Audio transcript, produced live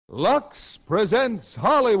Lux presents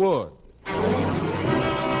Hollywood.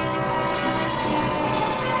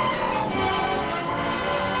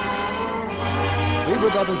 Weaver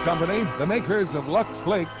Brothers Company, the makers of Lux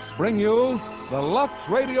Flakes, bring you the Lux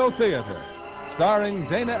Radio Theater, starring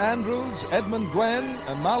Dana Andrews, Edmund Gwenn,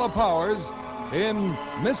 and Mala Powers in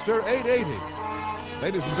Mr. 880.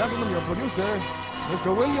 Ladies and gentlemen, your producer,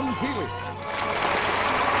 Mr. William Keighley.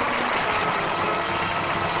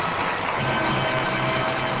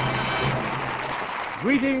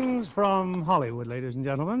 Greetings from Hollywood, ladies and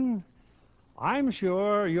gentlemen. I'm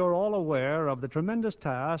sure you're all aware of the tremendous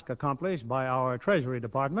task accomplished by our Treasury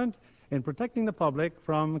Department in protecting the public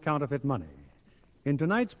from counterfeit money. In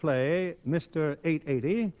tonight's play, Mr.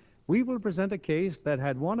 880, we will present a case that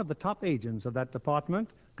had one of the top agents of that department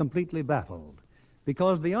completely baffled,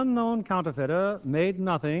 because the unknown counterfeiter made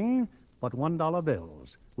nothing but $1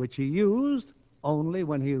 bills, which he used only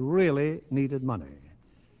when he really needed money.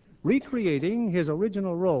 Recreating his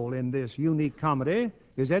original role in this unique comedy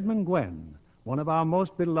is Edmund Gwenn, one of our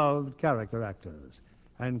most beloved character actors,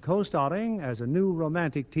 and co-starring as a new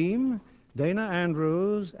romantic team, Dana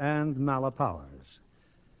Andrews and Mala Powers.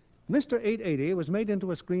 Mr. 880 was made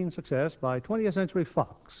into a screen success by 20th Century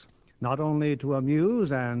Fox, not only to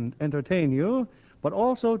amuse and entertain you, but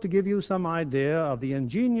also to give you some idea of the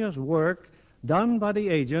ingenious work done by the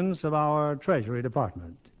agents of our Treasury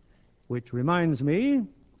Department. Which reminds me,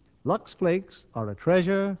 Lux Flakes are a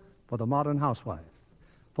treasure for the modern housewife.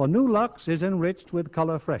 For new Lux is enriched with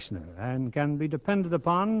color freshener and can be depended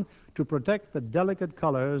upon to protect the delicate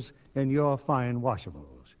colors in your fine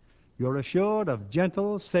washables. You're assured of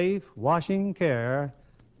gentle, safe washing care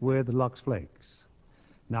with Lux Flakes.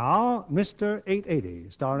 Now, Mr.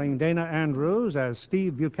 880, starring Dana Andrews as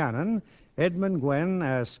Steve Buchanan, Edmund Gwenn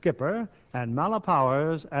as Skipper, and Mala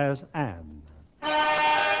Powers as Anne.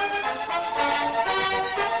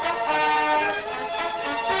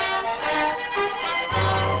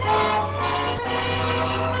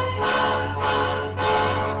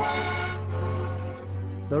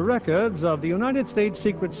 The records of the United States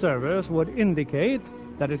Secret Service would indicate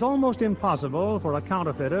that it's almost impossible for a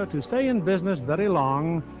counterfeiter to stay in business very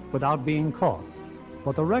long without being caught.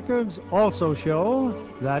 But the records also show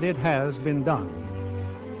that it has been done.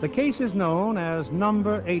 The case is known as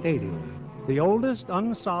Number 880, the oldest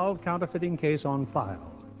unsolved counterfeiting case on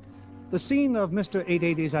file. The scene of Mr.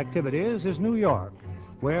 880's activities is New York,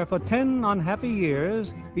 where for 10 unhappy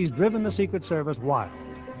years he's driven the Secret Service wild.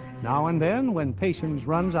 Now and then, when patience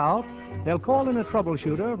runs out, they'll call in a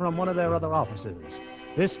troubleshooter from one of their other offices.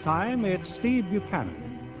 This time, it's Steve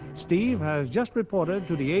Buchanan. Steve has just reported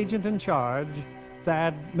to the agent in charge,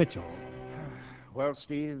 Thad Mitchell. Well,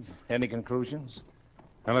 Steve, any conclusions?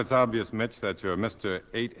 Well, it's obvious, Mitch, that your Mr.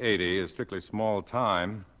 880 is strictly small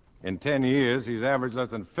time. In 10 years, he's averaged less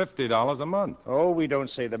than $50 a month. Oh, we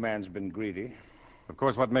don't say the man's been greedy. Of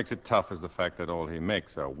course, what makes it tough is the fact that all he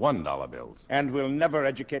makes are $1 bills. And we'll never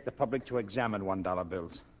educate the public to examine $1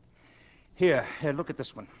 bills. Here, look at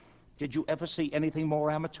this one. Did you ever see anything more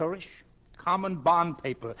amateurish? Common bond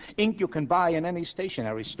paper, ink you can buy in any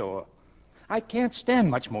stationery store. I can't stand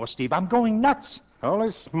much more, Steve. I'm going nuts.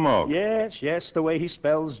 Holy smoke. Yes, the way he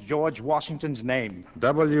spells George Washington's name.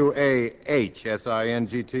 Washington.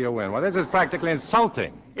 Well, this is practically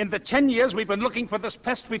insulting. In the 10 years we've been looking for this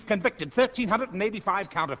pest, we've convicted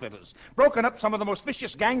 1,385 counterfeiters, broken up some of the most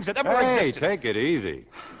vicious gangs that ever existed. Hey, take it easy.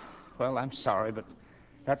 Well, I'm sorry, but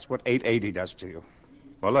that's what 880 does to you.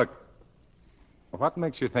 Well, look, what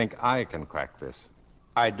makes you think I can crack this?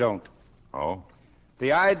 I don't. Oh?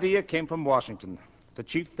 The idea came from Washington. The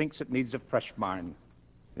chief thinks it needs a fresh mind.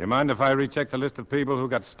 You mind if I recheck the list of people who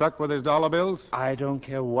got stuck with his dollar bills? I don't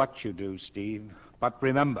care what you do, Steve. But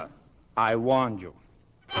remember, I warned you.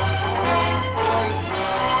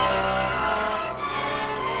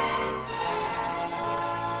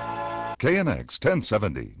 KNX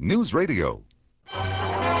 1070 News Radio.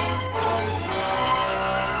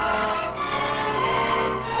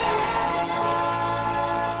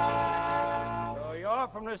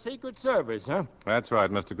 From the Secret Service, huh? That's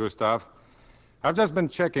right, Mr. Gustav. I've just been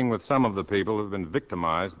checking with some of the people who've been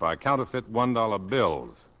victimized by counterfeit $1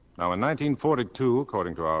 bills. Now, in 1942,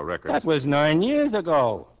 according to our records... That was 9 years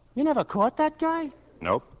ago. You never caught that guy?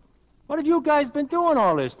 Nope. What have you guys been doing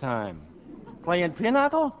all this time? Playing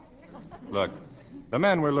pinochle? Look, the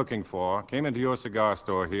man we're looking for came into your cigar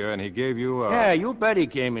store here, and he gave you a... Yeah, you bet he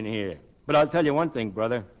came in here. But I'll tell you one thing,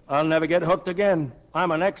 brother. I'll never get hooked again.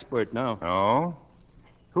 I'm an expert now. Oh?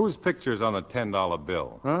 Whose picture's on the $10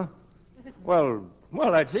 bill? Huh? Well,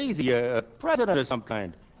 that's easy. A president of some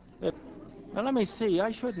kind. Now, let me see.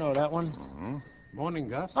 I should know that one. Mm-hmm. Morning,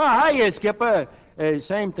 Gus. Oh, hiya, Skipper.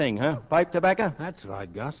 Same thing, huh? Pipe tobacco? That's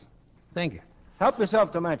right, Gus. Thank you. Help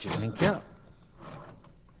yourself to matches. Thank you.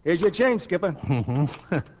 Here's your change, Skipper.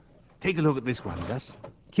 Take a look at this one, Gus.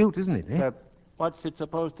 Cute, isn't it, eh? What's it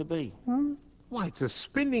supposed to be? Why, it's a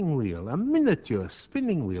spinning wheel, a miniature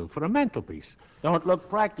spinning wheel for a mantelpiece. Don't look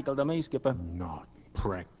practical to me, Skipper. Not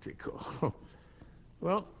practical.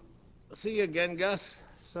 Well, see you again, Gus.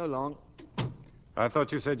 So long. I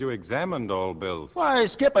thought you said you examined all bills. Why,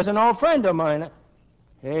 Skipper's an old friend of mine.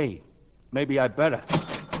 Hey, maybe I'd better.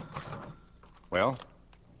 Well,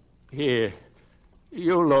 Here,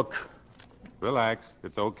 you look. relax.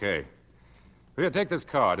 It's okay. Here, take this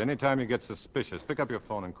card. Anytime you get suspicious, pick up your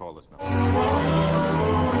phone and call this number.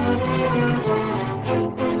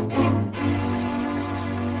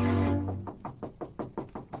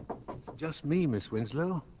 It's just me, Miss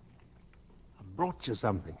Winslow. I brought you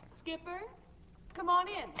something Skipper, come on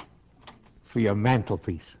in. for your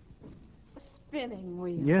mantelpiece. A spinning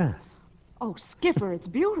wheel. Yeah. Oh, Skipper, it's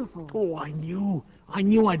beautiful. Oh, I knew. I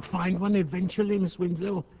knew I'd find one eventually, Miss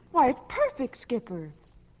Winslow. Why, it's perfect, Skipper.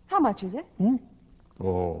 How much is it?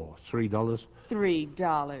 Oh, $3.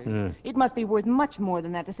 $3. Yeah. It must be worth much more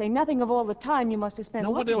than that, to say nothing of all the time you must have spent Now,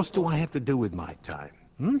 what looking else do for I it. have to do with my time?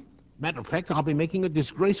 Matter of fact, I'll be making a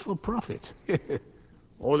disgraceful profit.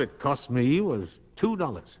 All it cost me was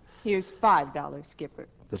 $2. Here's $5, Skipper.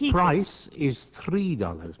 The Keep it. price is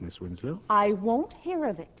 $3, Miss Winslow. I won't hear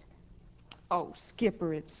of it. Oh,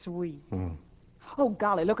 Skipper, it's sweet. Oh,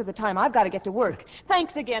 golly, look at the time. I've got to get to work.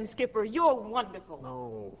 Thanks again, Skipper. You're wonderful.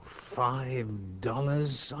 Oh,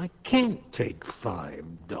 $5? I can't take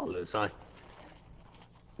 $5.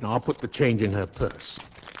 Now, I'll put the change in her purse.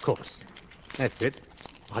 Of course. That's it.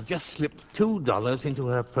 I'll just slip $2 into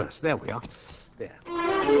her purse. There we are. There.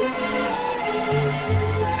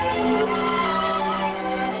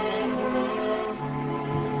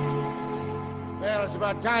 Well, it's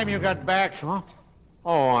about time you got back. Huh?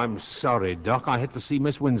 Oh, I'm sorry, Doc. I had to see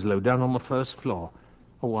Miss Winslow down on the first floor.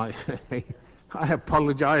 Oh, I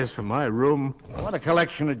apologize for my room. What a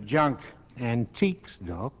collection of junk. Antiques,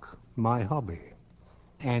 Doc. My hobby.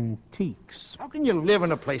 Antiques. How can you live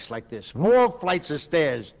in a place like this? 4 flights of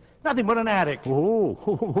stairs. Nothing but an attic.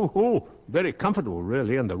 Oh, very comfortable,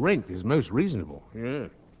 really, and the rent is most reasonable. Yeah.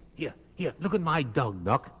 Here, look at my dog,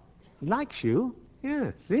 Doc. He likes you.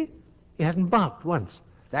 Yeah, see? He hasn't barked once.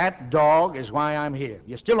 That dog is why I'm here.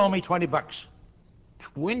 You still owe me $20.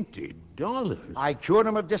 $20? I cured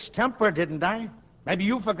him of distemper, didn't I? Maybe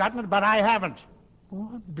you've forgotten it, but I haven't.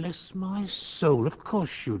 Oh, bless my soul. Of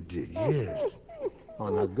course you did, yes. Oh,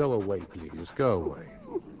 now go away, please. Go away.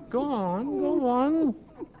 Go on.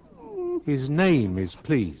 His name is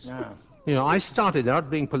Please. Yeah. You know, I started out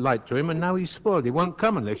being polite to him, and now he's spoiled. He won't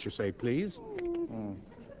come unless you say please.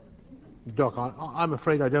 Doc, I'm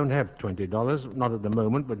afraid I don't have $20. Not at the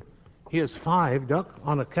moment, but here's $5, Doc,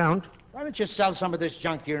 on account. Why don't you sell some of this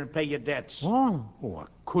junk here and pay your debts? Oh, I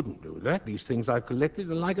couldn't do that. These things I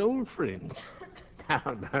collected are like old friends.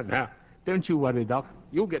 Now. Don't you worry, Doc.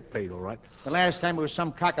 You'll get paid, all right. The last time it was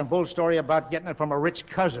some cock and bull story about getting it from a rich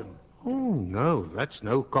cousin. Oh, no, that's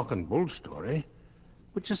no cock and bull story.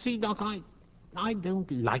 But you see, Doc, I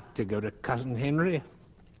don't like to go to Cousin Henry,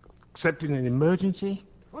 except in an emergency.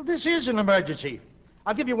 Well, this is an emergency.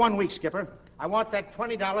 I'll give you 1 week, Skipper. I want that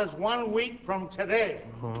 $20 1 week from today.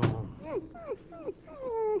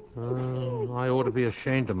 I ought to be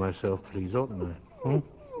ashamed of myself, please, oughtn't I?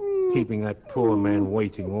 Keeping that poor man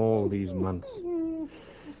waiting all these months.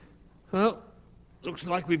 Well, looks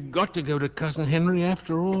like we've got to go to Cousin Henry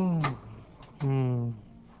after all.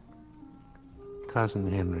 Cousin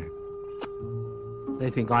Henry. They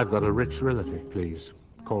think I've got a rich relative, please,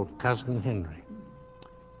 called Cousin Henry.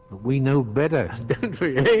 But we know better, don't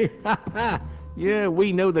we, eh? Yeah,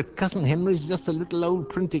 we know that Cousin Henry's just a little old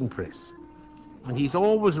printing press. And he's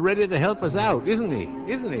always ready to help us out, isn't he?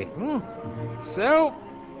 So,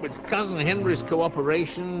 with Cousin Henry's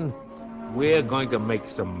cooperation, we're going to make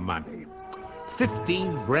some money.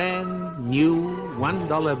 15 brand new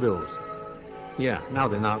 $1 bills. Yeah, now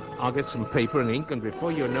then, I'll get some paper and ink, and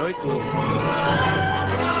before you know it, we'll...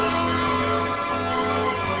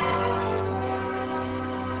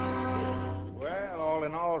 Well, all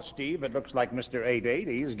in all, Steve, it looks like Mr.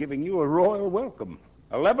 880 is giving you a royal welcome.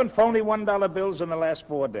 11 phony $1 bills in the last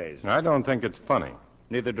 4 days. I don't think it's funny.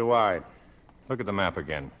 Neither do I. Look at the map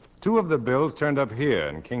again. 2 of the bills turned up here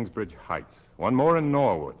in Kingsbridge Heights. 1 more in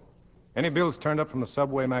Norwood. Any bills turned up from the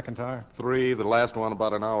subway, McIntyre? 3, the last one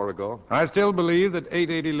about an hour ago. I still believe that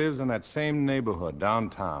 880 lives in that same neighborhood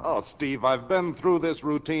downtown. Oh, Steve, I've been through this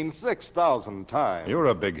routine 6,000 times. You're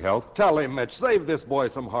a big help. Tell him, Mitch, save this boy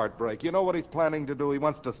some heartbreak. You know what he's planning to do? He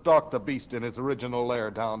wants to stalk the beast in his original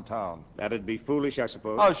lair downtown. That'd be foolish, I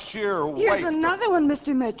suppose. A sheer waste. Here's another one,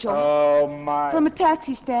 Mr. Mitchell. Oh, my. From a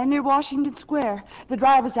taxi stand near Washington Square. The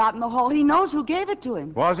driver's out in the hall. He knows who gave it to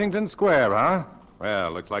him. Washington Square, huh?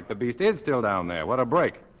 Well, looks like the beast is still down there. What a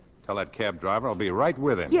break. Tell that cab driver I'll be right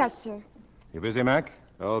with him. Yes, sir. You busy, Mac?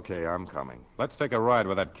 Okay, I'm coming. Let's take a ride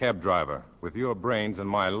with that cab driver. With your brains and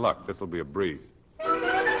my luck, this'll be a breeze.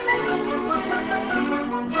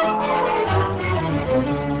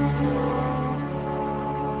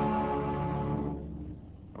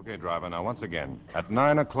 Okay, driver, now once again, at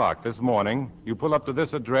 9 o'clock this morning, you pull up to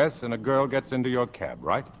this address and a girl gets into your cab,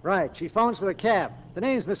 right? Right. She phones for the cab. The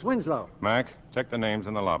name's Miss Winslow. Mac, check the names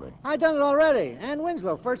in the lobby. I done it already. Ann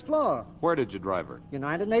Winslow, first floor. Where did you drive her?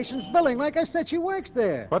 United Nations building. Like I said, she works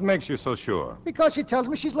there. What makes you so sure? Because she tells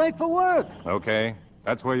me she's late for work. Okay,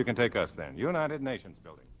 that's where you can take us then. United Nations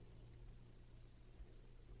building.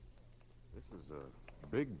 This is a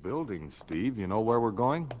big building, Steve. You know where we're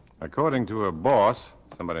going? According to her boss,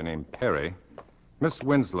 somebody named Perry, Miss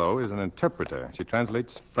Winslow is an interpreter. She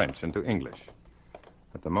translates French into English.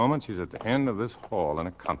 At the moment, she's at the end of this hall in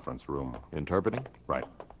a conference room. Interpreting? Right.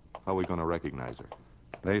 How are we going to recognize her?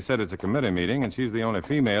 They said it's a committee meeting, and she's the only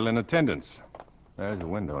female in attendance. There's the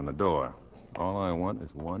window and the door. All I want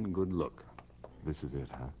is one good look. This is it,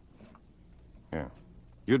 huh? Yeah.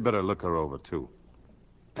 You'd better look her over, too.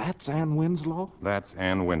 That's Ann Winslow? That's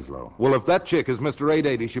Ann Winslow. Well, if that chick is Mr.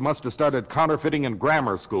 880, she must have started counterfeiting in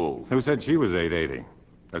grammar school. Who said she was 880?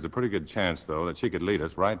 There's a pretty good chance, though, that she could lead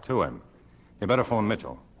us right to him. You better phone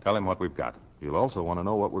Mitchell. Tell him what we've got. You'll also want to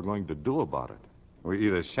know what we're going to do about it. We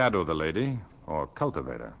either shadow the lady or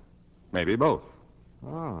cultivate her. Maybe both.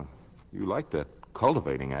 Ah, you like that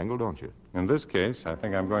cultivating angle, don't you? In this case, I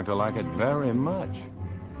think I'm going to like it very much.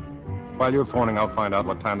 While you're phoning, I'll find out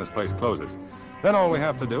what time this place closes. Then all we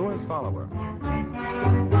have to do is follow her.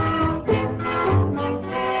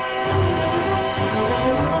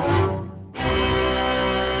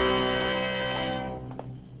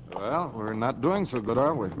 Well, we're not doing so good,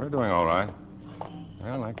 are we? We're doing all right.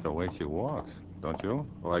 I like the way she walks, don't you?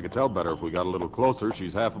 Well, I could tell better if we got a little closer.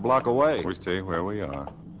 She's half a block away. We see where we are.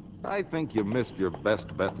 I think you missed your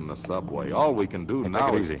best bet in the subway. All we can do Hey, now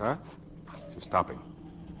take it is... easy. Huh? She's stopping.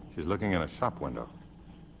 She's looking in a shop window.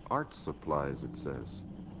 Art supplies, it says.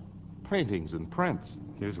 Paintings and prints.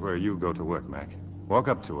 Here's where you go to work, Mac. Walk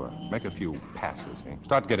up to her. Make a few passes.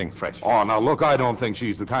 Start getting fresh. Oh, now, look, I don't think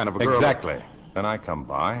she's the kind of a girl... Exactly. Then I come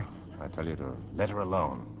by. I tell you to let her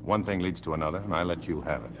alone. One thing leads to another, and I let you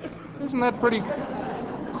have it. Isn't that pretty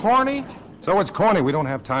corny? So it's corny. We don't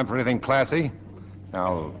have time for anything classy.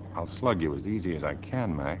 Now, I'll slug you as easy as I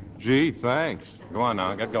can, Mac. Gee, thanks. Go on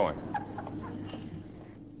now. Get going.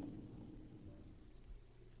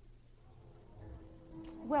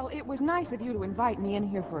 Well, it was nice of you to invite me in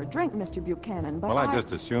here for a drink, Mr. Buchanan, but Well, I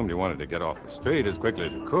just assumed you wanted to get off the street as quickly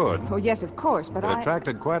as you could. Oh, yes, of course, but It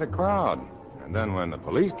attracted quite a crowd. And then when the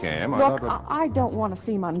police came, I Look, thought... I don't want to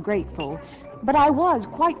seem ungrateful, but I was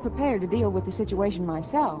quite prepared to deal with the situation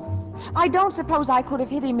myself. I don't suppose I could have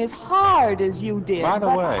hit him as hard as you did. By the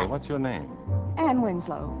way, what's your name? Ann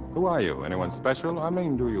Winslow. Who are you? Anyone special? I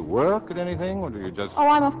mean, do you work at anything, or do you just... Oh,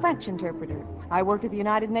 I'm a French interpreter. I work at the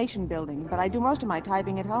United Nations building, but I do most of my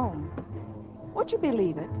typing at home. Would you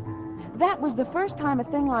believe it? That was the first time a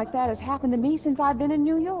thing like that has happened to me since I've been in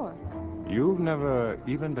New York. You've never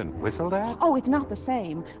even been whistled at? Oh, it's not the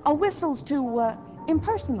same. A whistle's too,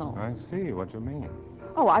 impersonal. I see what you mean.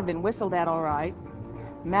 Oh, I've been whistled at all right.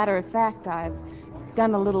 Matter of fact, I've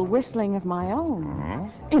done a little whistling of my own.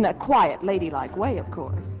 Mm-hmm. In a quiet, ladylike way, of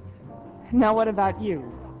course. Now, what about you?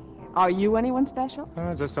 Are you anyone special?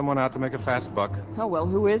 Just someone out to make a fast buck. Oh, well,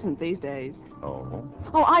 who isn't these days? Oh?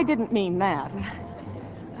 Oh, I didn't mean that.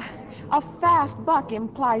 A fast buck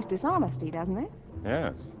implies dishonesty, doesn't it?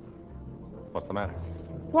 Yes. What's the matter?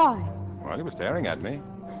 Why? Well, you were staring at me.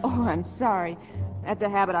 Oh, I'm sorry. That's a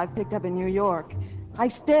habit I've picked up in New York. I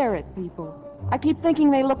stare at people. I keep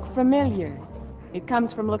thinking they look familiar. It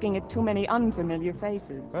comes from looking at too many unfamiliar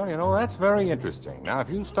faces. Well, you know, that's very interesting. Now, if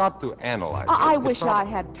you stop to analyze it... I wish I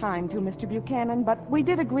had time to, Mr. Buchanan, but we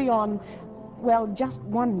did agree on, well, just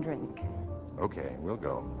one drink. Okay, we'll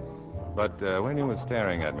go. But when you were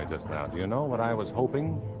staring at me just now, do you know what I was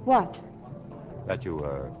hoping? What? That you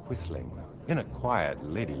were whistling. In a quiet,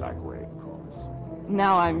 ladylike way, of course.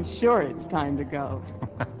 Now I'm sure it's time to go.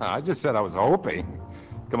 I just said I was hoping.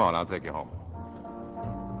 Come on, I'll take you home.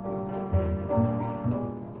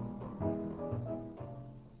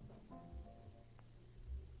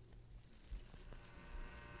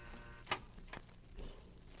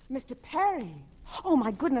 Mr. Perry. Oh,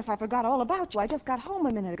 my goodness, I forgot all about you. I just got home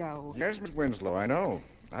a minute ago. Yes, Miss Winslow, I know.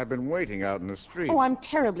 I've been waiting out in the street. Oh, I'm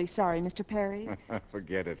terribly sorry, Mr. Perry.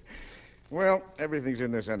 Forget it. Well, everything's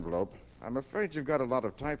in this envelope. I'm afraid you've got a lot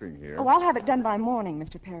of typing here. Oh, I'll have it done by morning,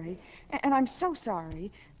 Mr. Perry. And I'm so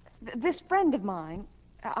sorry. This friend of mine,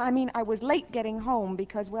 I was late getting home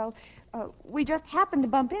because, we just happened to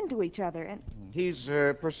bump into each other, and... He's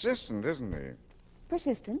persistent, isn't he?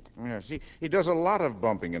 Persistent? Yes, he does a lot of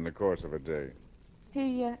bumping in the course of a day.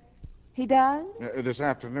 He does? This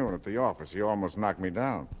afternoon at the office, he almost knocked me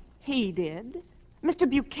down. He did? Mr.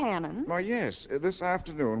 Buchanan? Why, yes. This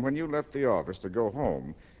afternoon, when you left the office to go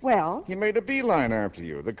home... Well? He made a beeline after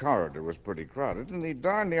you. The corridor was pretty crowded, and he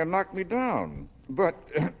darn near knocked me down. But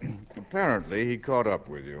apparently he caught up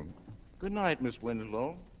with you. Good night, Miss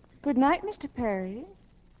Winslow. Good night, Mr. Perry.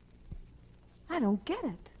 I don't get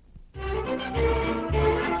it.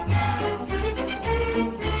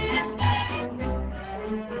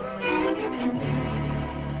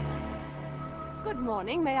 Good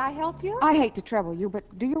morning. May I help you? I hate to trouble you, but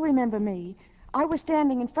do you remember me? I was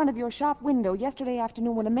standing in front of your shop window yesterday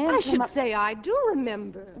afternoon when a man I came should up... say I do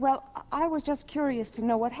remember. Well, I was just curious to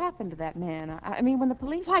know what happened to that man. When the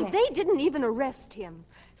police Why, came... they didn't even arrest him.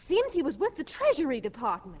 Seems he was with the Treasury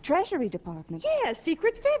Department. Treasury Department? Yes,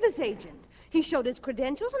 Secret Service agent. He showed his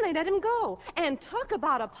credentials and they let him go. And talk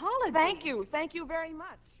about apology. Thank you. Thank you very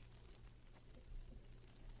much.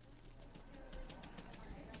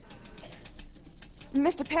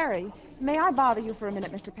 Mr. Perry, may I bother you for a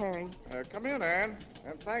minute, Mr. Perry? Come in, Anne.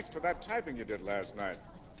 And thanks for that typing you did last night.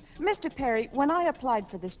 Mr. Perry, when I applied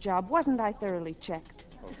for this job, wasn't I thoroughly checked?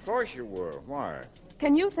 Of course you were. Why?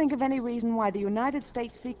 Can you think of any reason why the United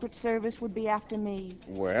States Secret Service would be after me?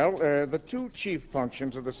 Well, the two chief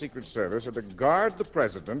functions of the Secret Service are to guard the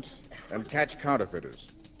president and catch counterfeiters.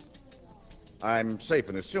 I'm safe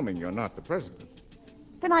in assuming you're not the president.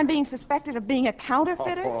 Then I'm being suspected of being a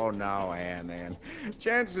counterfeiter? Oh, now, Anne.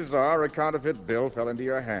 Chances are a counterfeit bill fell into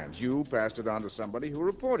your hands. You passed it on to somebody who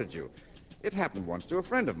reported you. It happened once to a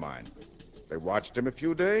friend of mine. They watched him a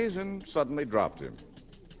few days and suddenly dropped him.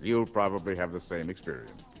 You'll probably have the same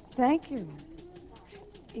experience. Thank you.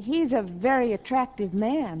 He's a very attractive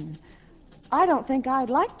man. I don't think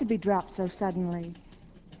I'd like to be dropped so suddenly.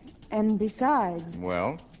 And besides...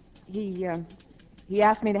 Well? He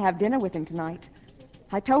asked me to have dinner with him tonight.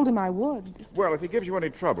 I told him I would. Well, if he gives you any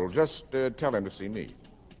trouble, just tell him to see me.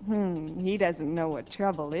 He doesn't know what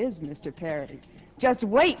trouble is, Mr. Perry. Just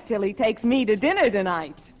wait till he takes me to dinner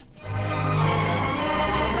tonight.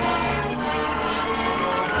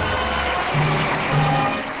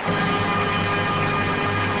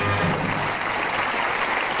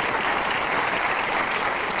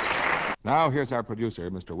 Now, here's our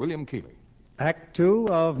producer, Mr. William Keeley. Act 2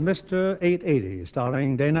 of Mr. 880,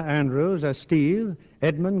 starring Dana Andrews as Steve,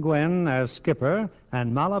 Edmund Gwen as Skipper,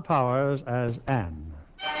 and Mala Powers as Anne.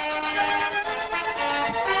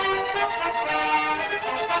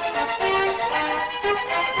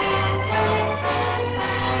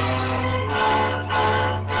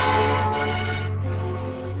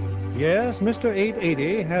 Yes, Mr.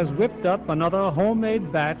 880 has whipped up another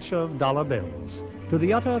homemade batch of dollar bills, to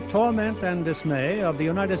the utter torment and dismay of the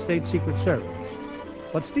United States Secret Service.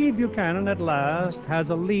 But Steve Buchanan at last has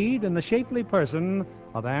a lead in the shapely person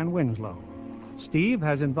of Anne Winslow. Steve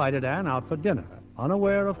has invited Anne out for dinner,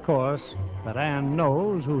 unaware, of course, that Anne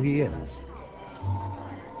knows who he is.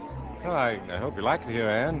 Well, I hope you like it here,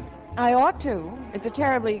 Anne. I ought to. It's a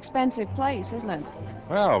terribly expensive place, isn't it?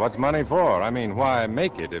 Well, what's money for? I mean, why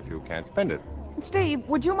make it if you can't spend it? Steve,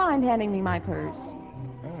 would you mind handing me my purse?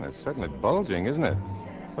 Well, it's certainly bulging, isn't it?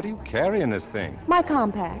 What do you carry in this thing? My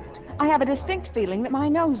compact. I have a distinct feeling that my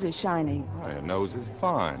nose is shining. Oh, your nose is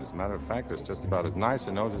fine. As a matter of fact, it's just about as nice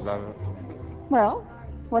a nose as I've ever... Well,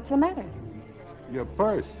 what's the matter? Your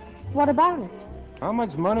purse. What about it? How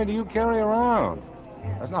much money do you carry around?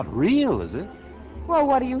 That's not real, is it? Well,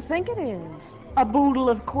 what do you think it is? A boodle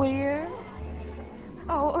of queer?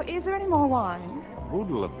 Oh, is there any more wine? A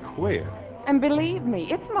boodle of queer? And believe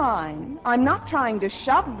me, it's mine. I'm not trying to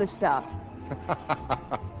shove the stuff.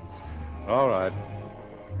 All right.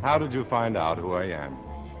 How did you find out who I am?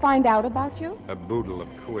 Find out about you? A boodle of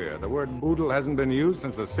queer. The word boodle hasn't been used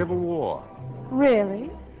since the Civil War. Really?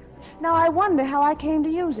 Now, I wonder how I came to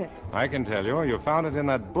use it. I can tell you. You found it in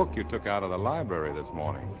that book you took out of the library this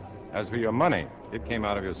morning. As for your money, it came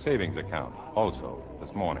out of your savings account, also,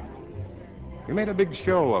 this morning. You made a big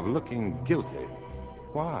show of looking guilty.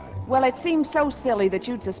 Why? Well, it seems so silly that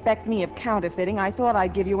you'd suspect me of counterfeiting, I thought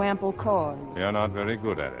I'd give you ample cause. You're not very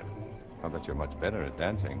good at it. I bet you're much better at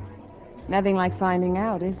dancing. Nothing like finding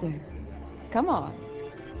out, is there? Come on.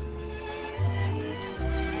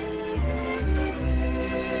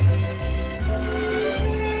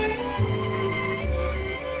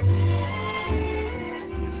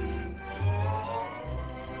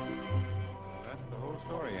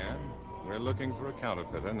 looking for a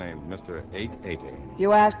counterfeiter named Mr. 880. If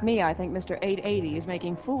you ask me, I think Mr. 880 is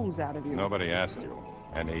making fools out of you. Nobody asked you,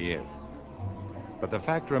 and he is. But the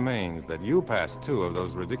fact remains that you passed 2 of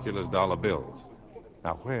those ridiculous dollar bills.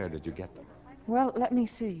 Now, where did you get them? Well, let me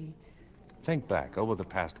see. Think back over the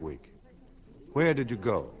past week. Where did you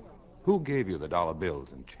go? Who gave you the dollar bills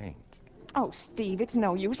and change? Oh, Steve, it's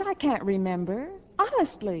no use. I can't remember.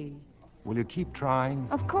 Honestly. Will you keep trying?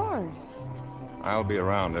 Of course. I'll be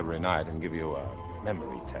around every night and give you a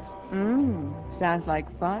memory test. Sounds like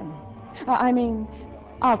fun. I mean,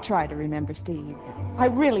 I'll try to remember, Steve. I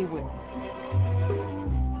really will.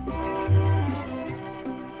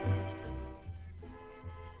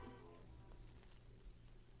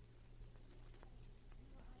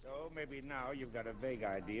 So maybe now you've got a vague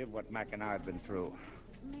idea of what Mac and I have been through.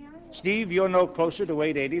 Steve, you're no closer to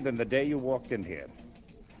 880 than the day you walked in here.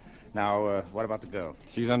 Now, what about the girl?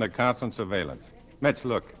 She's under constant surveillance. Mitch,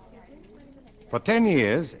 look. For 10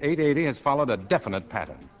 years, 880 has followed a definite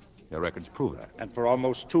pattern. Your records prove that. And for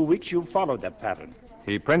almost 2 weeks, you've followed that pattern.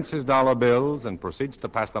 He prints his dollar bills and proceeds to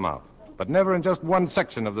pass them out. But never in just one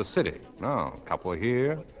section of the city. No, a couple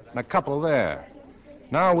here and a couple there.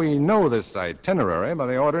 Now we know this itinerary by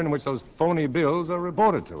the order in which those phony bills are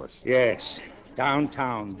reported to us. Yes.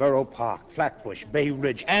 Downtown, Borough Park, Flatbush, Bay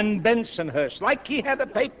Ridge, and Bensonhurst, like he had a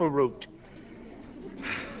paper route.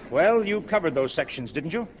 Well, you covered those sections,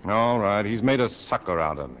 didn't you? All right, he's made a sucker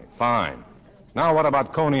out of me. Fine. Now what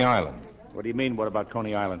about Coney Island? What do you mean, what about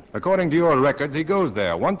Coney Island? According to your records, he goes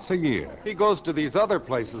there once a year. He goes to these other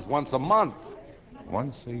places once a month.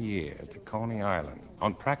 Once a year to Coney Island,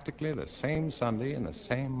 on practically the same Sunday in the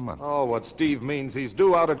same month. Oh, what Steve means, he's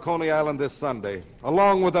due out at Coney Island this Sunday,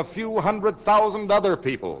 along with a few 100,000 other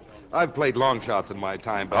people. I've played long shots in my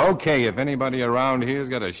time, but... Okay, if anybody around here's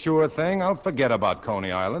got a sure thing, I'll forget about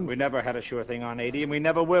Coney Island. We never had a sure thing on 80, and we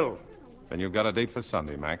never will. Then you've got a date for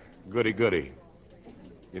Sunday, Mac. Goody, goody.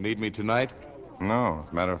 You need me tonight? No,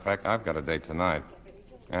 as a matter of fact, I've got a date tonight.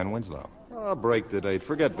 And Winslow. Oh, break the date.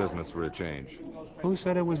 Forget business for a change. Who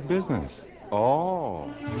said it was business? Oh.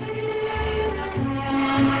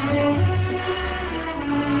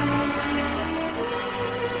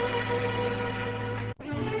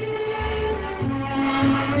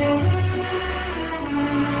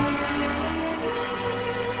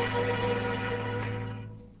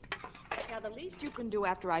 Now, the least you can do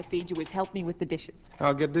after I feed you is help me with the dishes.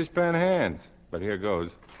 I'll get dishpan hands. But here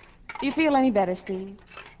goes. Do you feel any better, Steve?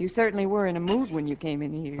 You certainly were in a mood when you came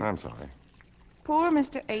in here. I'm sorry. Poor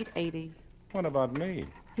Mr. 880. What about me?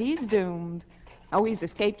 He's doomed. Oh, he's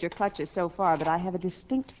escaped your clutches so far, but I have a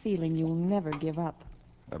distinct feeling you'll never give up.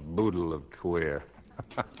 A boodle of queer.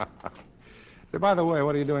 Say, by the way,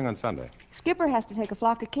 what are you doing on Sunday? Skipper has to take a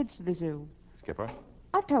flock of kids to the zoo. Skipper?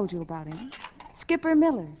 I've told you about him. Skipper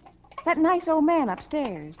Miller. That nice old man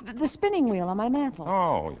upstairs. The spinning wheel on my mantel.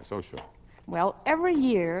 Oh, you're so sure. Well, every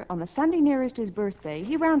year, on the Sunday nearest his birthday,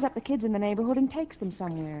 he rounds up the kids in the neighborhood and takes them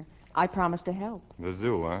somewhere. I promise to help. The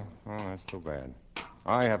zoo, huh? Oh, that's too bad.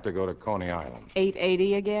 I have to go to Coney Island.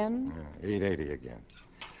 880 again? Yeah, 880 again.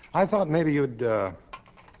 I thought maybe you'd,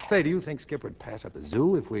 Say, do you think Skipper would pass at the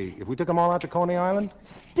zoo if we took them all out to Coney Island?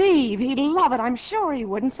 Steve, he'd love it. I'm sure he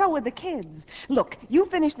would, and so would the kids. Look, you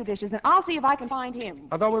finish the dishes, and I'll see if I can find him.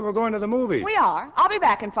 I thought we were going to the movies. We are. I'll be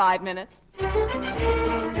back in 5 minutes.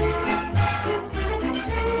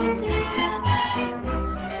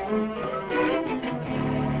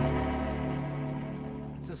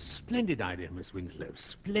 It's a splendid idea, Miss Winslow.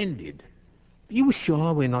 Splendid. Are you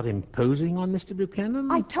sure we're not imposing on Mr. Buchanan?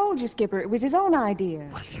 I told you, Skipper, it was his own idea.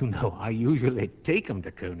 Well, you know, I usually take him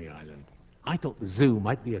to Coney Island. I thought the zoo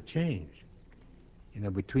might be a change. You know,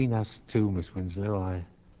 between us two, Miss Winslow,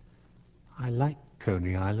 I like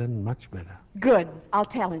Coney Island much better. Good. I'll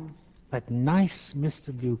tell him. That nice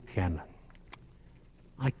Mr. Buchanan.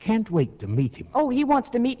 I can't wait to meet him. Oh, he wants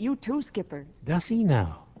to meet you too, Skipper. Does he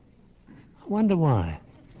now? I wonder why.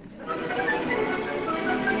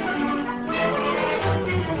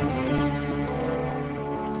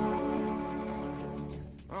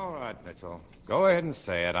 All right, Mitchell. Go ahead and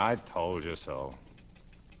say it. I told you so.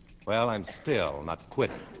 Well, I'm still not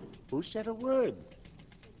quitting. Who said a word?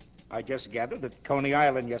 I just gathered that Coney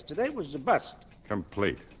Island yesterday was a bust.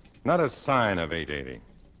 Complete. Not a sign of 880.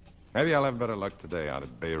 Maybe I'll have better luck today out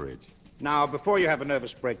at Bay Ridge. Now, before you have a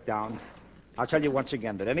nervous breakdown, I'll tell you once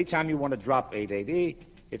again that any time you want to drop 880,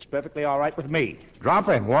 it's perfectly all right with me. Drop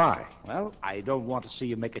it? Why? Well, I don't want to see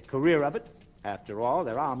you make a career of it. After all,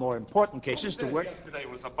 there are more important cases to work. Yesterday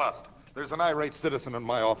was a bust. There's an irate citizen in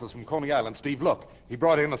my office from Coney Island, Steve. Look, he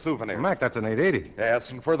brought in a souvenir. Mac, that's an 880.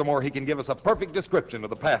 Yes, and furthermore, he can give us a perfect description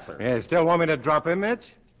of the passer. Yeah, still want me to drop him,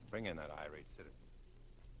 Mitch? Bring in that irate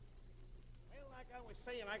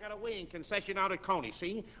got a weighing concession out at Coney,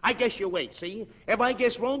 see? I guess you wait, see? If I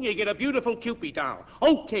guess wrong, you get a beautiful Cupid doll.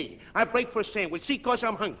 Okay, I break for a sandwich, see, 'cause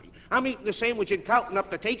I'm hungry. I'm eating the sandwich and counting up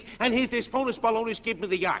the take, and here's this bonus balloonist give me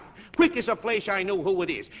the eye. Quick as a flash, I know who it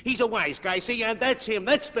is. He's a wise guy, see, and that's him.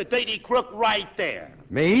 That's the dirty crook right there.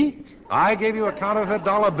 Me? I gave you a counterfeit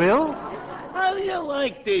dollar bill? How do you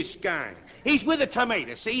like this guy? He's with a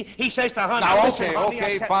tomato, see? He says to Hunter... Now, "Listen, honey,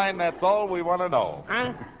 okay, fine. That's all we want to know.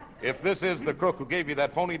 Huh? If this is the crook who gave you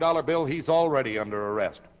that phony dollar bill, he's already under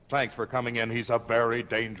arrest. Thanks for coming in. He's a very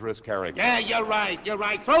dangerous character. Yeah, you're right.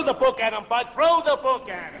 Throw the book at him, Bud. Throw the book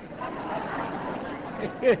at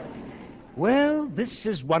him. Well, this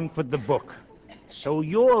is one for the book. So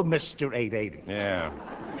you're Mr. 880. Yeah,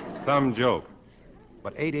 some joke.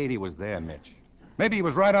 But 880 was there, Mitch. Maybe he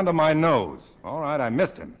was right under my nose. All right, I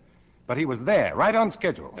missed him. But he was there, right on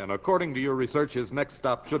schedule. And according to your research, his next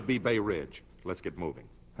stop should be Bay Ridge. Let's get moving.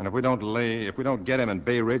 And if we don't get him in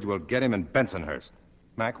Bay Ridge, we'll get him in Bensonhurst.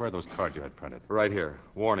 Mac, where are those cards you had printed? Right here.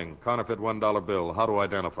 Warning, counterfeit $1 bill. How to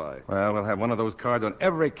identify? Well, we'll have one of those cards on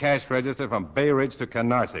every cash register from Bay Ridge to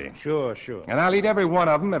Canarsie. Sure. And I'll eat every one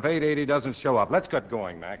of them if 880 doesn't show up. Let's get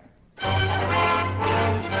going, Mac.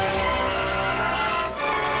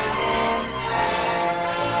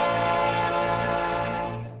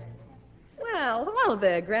 Well, hello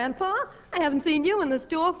there, Grandpa. I haven't seen you in the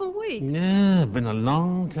store for weeks. Yeah, been a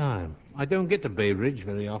long time. I don't get to Bay Ridge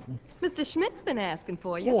very often. Mr. Schmidt's been asking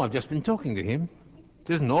for you. Oh, I've just been talking to him.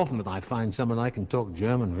 It isn't often that I find someone I can talk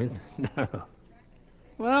German with. No.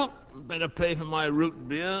 Well, better pay for my root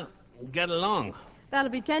beer and get along.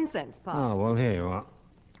 That'll be 10 cents, Pa. Oh, well, here you are.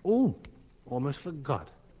 Oh, almost forgot.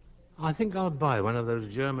 I think I'll buy one of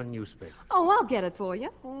those German newspapers. Oh, I'll get it for you.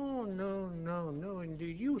 Oh, no,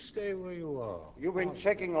 indeed. You stay where you are. You've been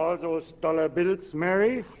checking all those dollar bills,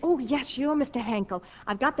 Mary? Oh, yes, sure, Mr. Henkel.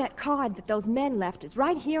 I've got that card that those men left. It's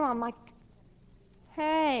right here on my...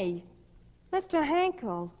 Hey, Mr.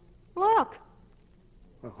 Henkel, look.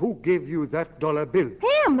 Who gave you that dollar bill?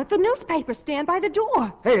 Him, at the newspaper stand by the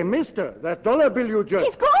door. Hey, mister, that dollar bill you just...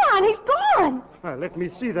 He's gone! Let me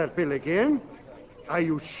see that bill again. Are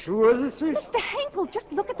you sure this is... Mr. Henkel, just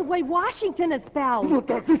look at the way Washington is spelled. Look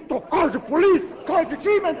at this. Call the police. Call the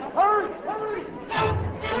G-men. Hurry!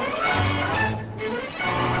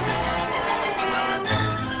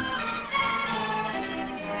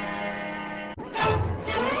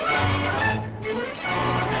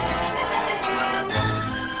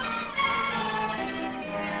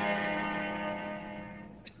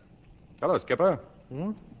 Hello, Skipper.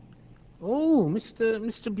 Hmm? Oh,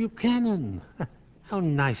 Mr. Buchanan. How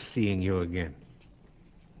nice seeing you again.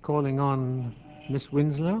 Calling on Miss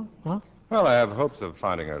Winslow, huh? Well, I have hopes of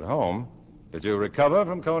finding her at home. Did you recover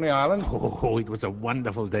from Coney Island? Oh, it was a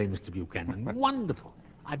wonderful day, Mr. Buchanan. Wonderful.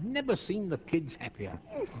 I've never seen the kids happier.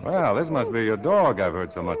 Well, this must be your dog I've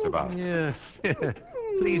heard so much about. Yeah.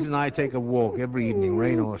 Please and I take a walk every evening,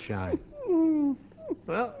 rain or shine.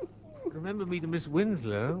 Well, remember me to Miss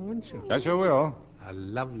Winslow, won't you? I sure will. A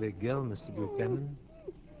lovely girl, Mr. Buchanan.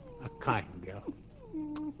 A kind girl.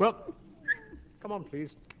 Well, come on,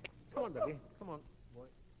 please. Come on, Betty. Come on, boy.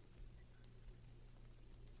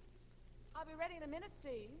 I'll be ready in a minute,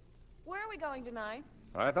 Steve. Where are we going tonight?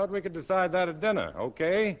 I thought we could decide that at dinner,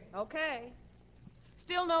 okay? Okay.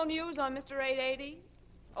 Still no news on Mr. 880?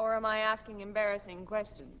 Or am I asking embarrassing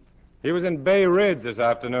questions? He was in Bay Ridge this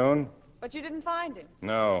afternoon. But you didn't find him.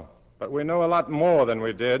 No, but we know a lot more than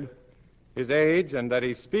we did. His age and that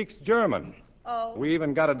he speaks German. Oh? We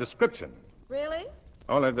even got a description. Really?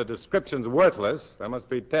 Only the description's worthless. There must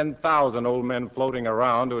be 10,000 old men floating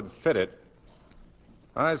around who'd fit it.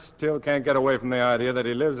 I still can't get away from the idea that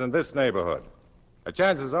he lives in this neighborhood. The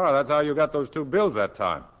chances are that's how you got those two bills that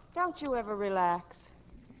time. Don't you ever relax.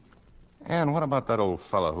 And what about that old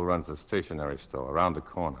fellow who runs the stationery store around the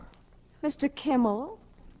corner? Mr. Kimmel?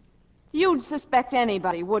 You'd suspect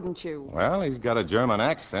anybody, wouldn't you? Well, he's got a German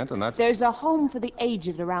accent, and that's... There's a home for the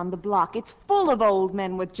aged around the block. It's full of old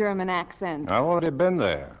men with German accents. I've already been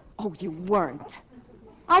there. Oh, you weren't.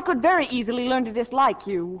 I could very easily learn to dislike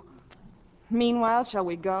you. Meanwhile, shall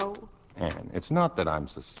we go? And it's not that I'm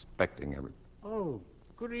suspecting every... Oh,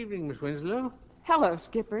 good evening, Miss Winslow. Hello,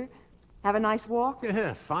 Skipper. Have a nice walk?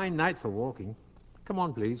 Yeah, fine night for walking. Come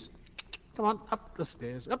on, please. Come on, up the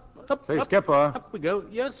stairs. Up. Say, Skipper. Up we go.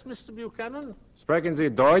 Yes, Mr. Buchanan? Sprechen Sie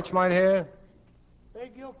Deutsch, mein Herr?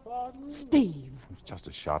 Beg your pardon? Steve. It's just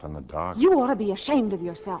a shot in the dark. You ought to be ashamed of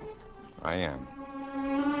yourself. I am.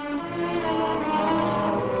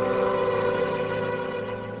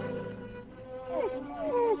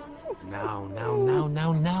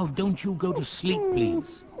 Now, don't you go to sleep,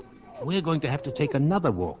 please. We're going to have to take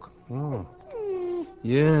another walk.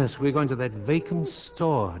 Yes, we're going to that vacant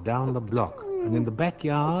store down the block. And in the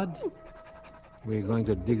backyard, we're going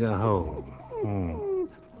to dig a hole.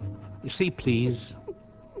 You see, please,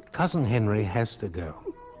 Cousin Henry has to go.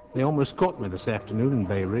 They almost caught me this afternoon in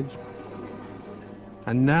Bay Ridge.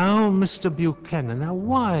 And now, Mr. Buchanan, now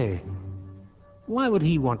why? Why would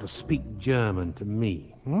he want to speak German to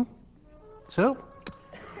me? So,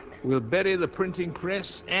 we'll bury the printing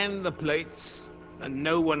press and the plates, and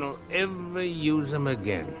no one will ever use them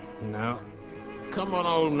again. No. Come on,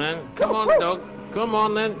 old man. Come on, dog. Come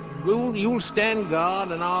on, then. You'll stand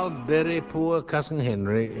guard, and I'll bury poor Cousin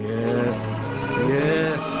Henry. Yes.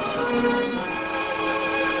 Yes.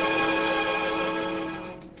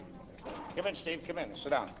 Come in, Steve. Come in. Sit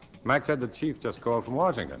down. Mac said the chief just called from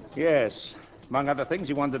Washington. Yes. Among other things,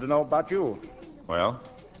 he wanted to know about you. Well?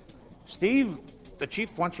 Steve, the chief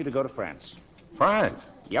wants you to go to France. France?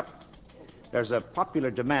 Yep. There's a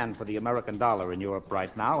popular demand for the American dollar in Europe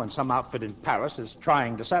right now, and some outfit in Paris is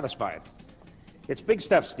trying to satisfy it. It's big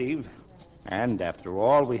stuff, Steve. And after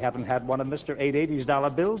all, we haven't had one of Mr. 880's dollar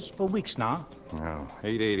bills for weeks now. No,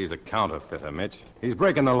 880's a counterfeiter, Mitch. He's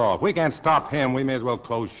breaking the law. If we can't stop him, we may as well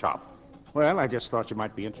close shop. Well, I just thought you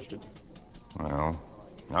might be interested. Well,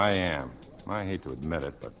 I am. I hate to admit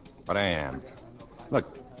it, but I am.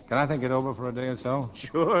 Look, can I think it over for a day or so?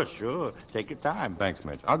 Sure. Take your time. Thanks,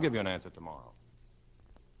 Mitch. I'll give you an answer tomorrow.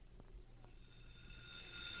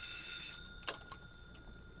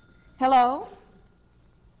 Hello?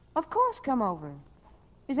 Of course, come over.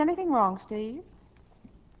 Is anything wrong, Steve?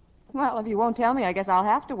 Well, if you won't tell me, I guess I'll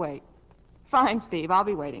have to wait. Fine, Steve. I'll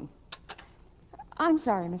be waiting. I'm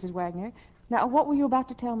sorry, Mrs. Wagner. Now, what were you about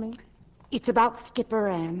to tell me? It's about Skipper,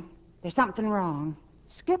 Ann. There's something wrong.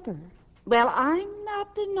 Skipper? Well, I'm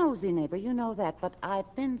not a nosy neighbor, you know that, but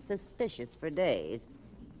I've been suspicious for days.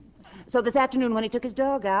 So this afternoon, when he took his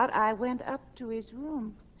dog out, I went up to his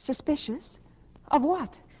room. Suspicious? Of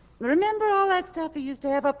what? Remember all that stuff he used to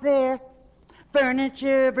have up there?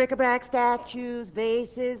 Furniture, bric-a-brac, statues,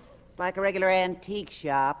 vases, like a regular antique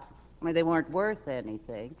shop. Only they weren't worth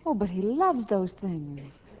anything. Oh, but he loves those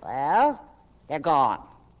things. Well, they're gone.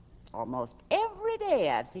 Almost every day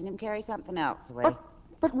I've seen him carry something else away.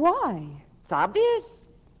 But why? It's obvious.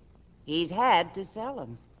 He's had to sell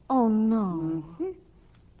them. Oh, no.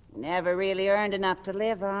 Never really earned enough to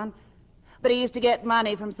live on. But he used to get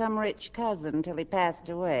money from some rich cousin till he passed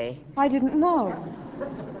away. I didn't know.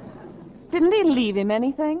 Didn't he leave him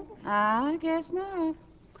anything? I guess not.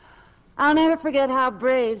 I'll never forget how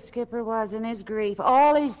brave Skipper was in his grief.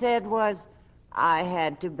 All he said was, I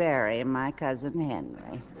had to bury my cousin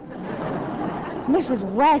Henry. Mrs.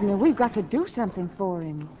 Wagner, we've got to do something for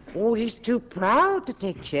him. Oh, he's too proud to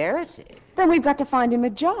take charity. Then we've got to find him a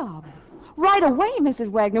job. Right away, Mrs.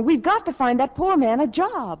 Wagner. We've got to find that poor man a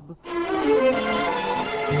job.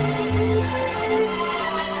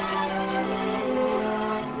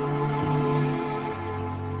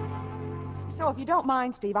 So if you don't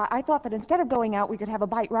mind, Steve, I thought that instead of going out, we could have a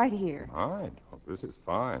bite right here. All right. Well, this is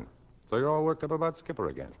fine. So you're all worked up about Skipper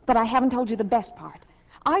again. But I haven't told you the best part.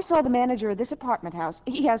 I saw the manager of this apartment house.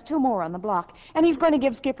 He has 2 more on the block, and he's going to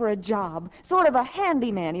give Skipper a job. Sort of a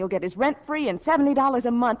handyman. He'll get his rent free and $70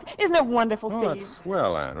 a month. Isn't it wonderful, Oh, Steve? that's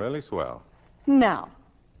swell, Ann. Really swell. Now,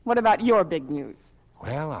 what about your big news?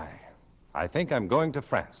 Well, I think I'm going to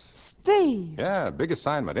France. Steve! Yeah, big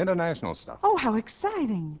assignment. International stuff. Oh, how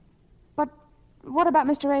exciting. But what about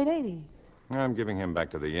Mr. 880? I'm giving him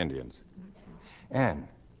back to the Indians. Ann,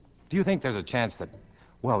 do you think there's a chance that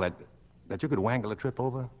you could wangle a trip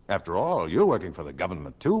over? After all, you're working for the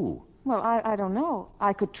government, too. Well, I don't know.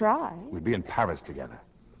 I could try. We'd be in Paris together.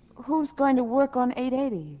 Who's going to work on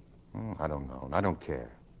 880? I don't know. I don't care.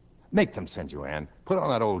 Make them send you, Ann. Put on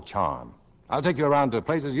that old charm. I'll take you around to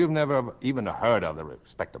places you've never even heard of, the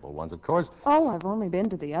respectable ones, of course. Oh, I've only been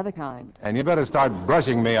to the other kind. And you better start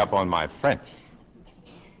brushing me up on my French.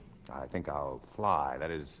 I think I'll fly.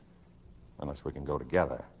 That is, unless we can go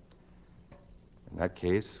together. In that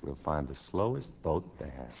case, we'll find the slowest boat they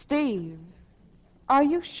have. Steve, are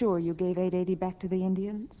you sure you gave 880 back to the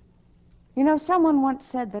Indians? You know, someone once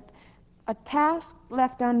said that a task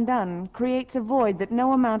left undone creates a void that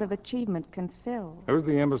no amount of achievement can fill. Who's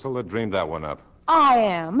the imbecile that dreamed that one up? I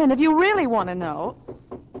am, and if you really want to know...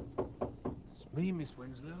 It's me, Miss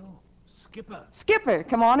Winslow. Skipper. Skipper,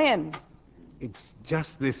 come on in. It's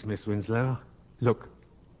just this, Miss Winslow. Look,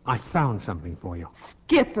 I found something for you.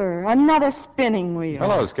 Skipper, another spinning wheel.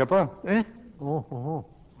 Hello, Skipper. Eh? Oh.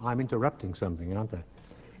 I'm interrupting something, aren't I?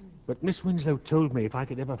 But Miss Winslow told me if I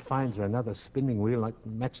could ever find her another spinning wheel, I'd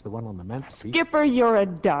match the one on the mantelpiece. Skipper, you're a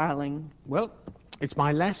darling. Well, it's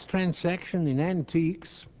my last transaction in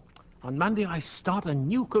antiques. On Monday, I start a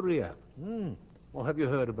new career. What have you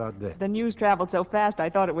heard about that? The news traveled so fast I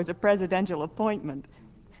thought it was a presidential appointment.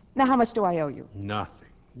 Now, how much do I owe you? Nothing.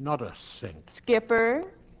 Not a cent. Skipper,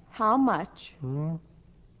 how much? Oh,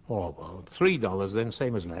 well, $3 then,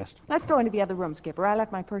 same as last. Let's go into the other room, Skipper. I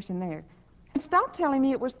left my purse in there. And stop telling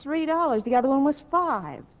me it was $3. The other one was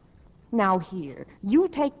 $5. Now, here, you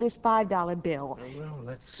take this $5 bill. Well,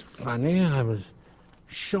 that's funny. I was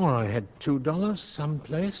sure I had $2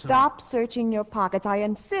 someplace. Stop searching your pockets. I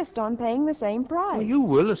insist on paying the same price. Well, you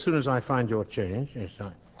will as soon as I find your change. Yes,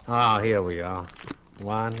 here we are.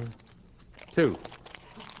 1, 2.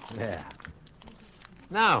 There.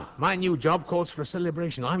 Now, my new job calls for a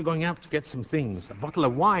celebration. I'm going out to get some things. A bottle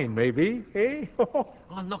of wine, maybe. Eh?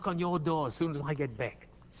 I'll knock on your door as soon as I get back.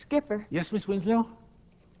 Skipper. Yes, Miss Winslow?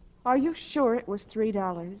 Are you sure it was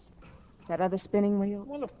 $3? That other spinning wheel?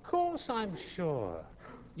 Well, of course I'm sure.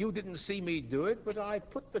 You didn't see me do it, but I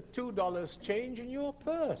put the $2 change in your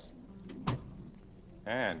purse.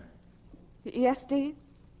 Ann, Yes, Steve?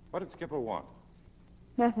 what did Skipper want?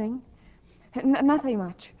 Nothing. Nothing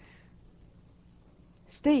much.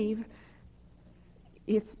 Steve,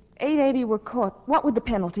 if 880 were caught, what would the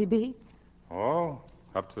penalty be? Oh,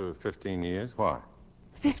 up to 15 years. Why?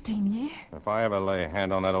 15 years? If I ever lay a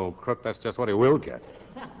hand on that old crook, that's just what he will get.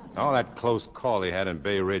 All that close call he had in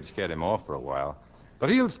Bay Ridge scared him off for a while. But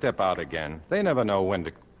he'll step out again. They never know when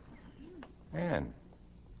to... Ann,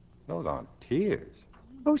 those aren't tears.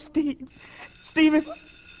 Oh, Steve. Steve, if...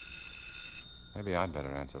 Maybe I'd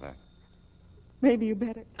better answer that. Maybe you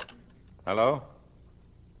better. Hello?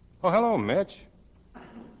 Oh, hello, Mitch.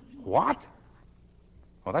 What?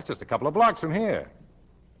 Well, that's just a couple of blocks from here.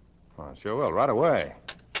 Well, sure will, right away.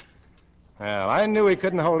 Well, I knew he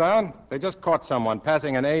couldn't hold out. They just caught someone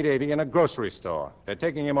passing an 880 in a grocery store. They're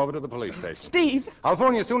taking him over to the police station. Steve! I'll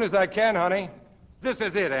phone you as soon as I can, honey. This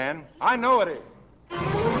is it, Ann. I know it is.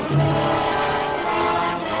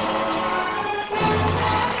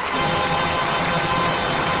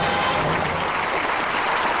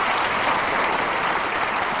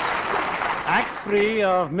 Act 3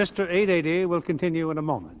 of Mr. 880 will continue in a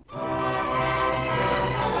moment.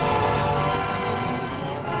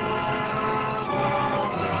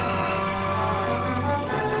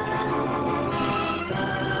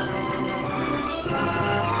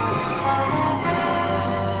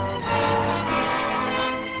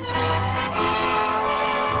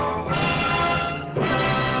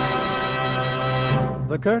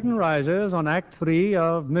 The curtain rises on Act 3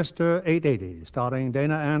 of Mr. 880, starring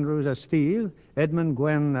Dana Andrews as Steve, Edmund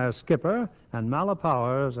Gwen as Skipper, and Mala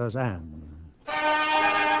Powers as Anne.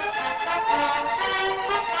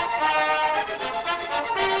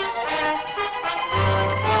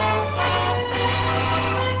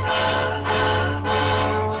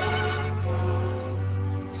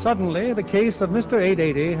 Suddenly, the case of Mr.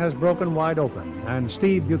 880 has broken wide open, and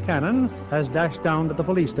Steve Buchanan has dashed down to the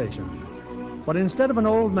police station. But instead of an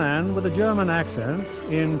old man with a German accent,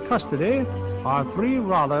 in custody are 3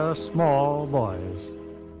 rather small boys.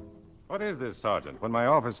 What is this, Sergeant? When my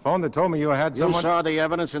office phoned, they told me you had someone... You saw the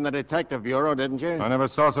evidence in the detective bureau, didn't you? I never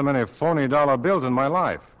saw so many phony dollar bills in my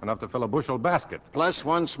life. Enough to fill a bushel basket. Plus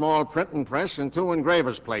 1 small printing press and 2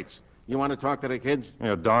 engraver's plates. You want to talk to the kids?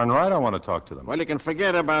 You're darn right I want to talk to them. Well, you can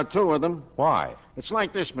forget about 2 of them. Why? It's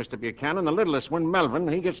like this, Mr. Buchanan. The littlest one, Melvin,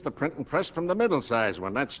 he gets the printing press from the middle-sized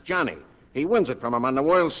one. That's Johnny. He wins it from him on the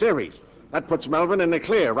World Series. That puts Melvin in the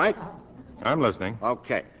clear, right? I'm listening.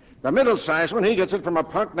 Okay. The middle-sized one, he gets it from a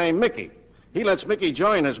punk named Mickey. He lets Mickey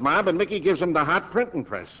join his mob, and Mickey gives him the hot printing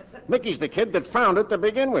press. Mickey's the kid that found it to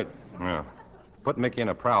begin with. Yeah. Put Mickey in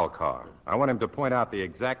a prowl car. I want him to point out the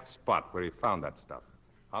exact spot where he found that stuff.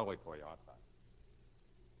 I'll wait for you outside.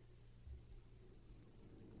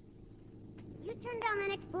 You turn down the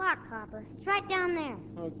next block, Copper. It's right down there.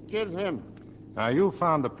 Oh, get him. Now, you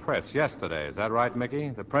found the press yesterday. Is that right,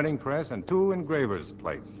 Mickey? The printing press and 2 engraver's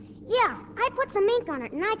plates. Yeah, I put some ink on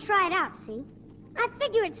it, and I try it out, see? I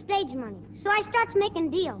figure it's stage money, so I starts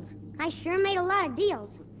making deals. I sure made a lot of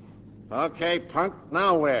deals. Okay, punk.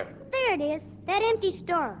 Now where? There it is, that empty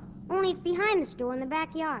store. Only it's behind the store in the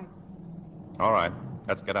backyard. All right.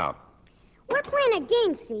 Let's get out. We're playing a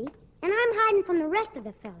game, see? And I'm hiding from the rest of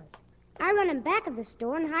the fellas. I run in back of the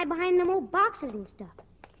store and hide behind them old boxes and stuff.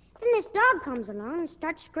 Then this dog comes along and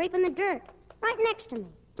starts scraping the dirt right next to me.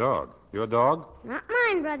 Dog? Your dog? Not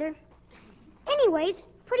mine, brother. Anyways,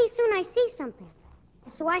 pretty soon I see something.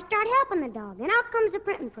 So I start helping the dog, and out comes the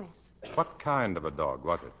printing press. What kind of a dog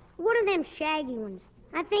was it? One of them shaggy ones.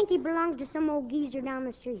 I think he belongs to some old geezer down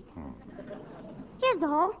the street. Here's the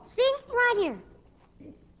hole. See? Right here.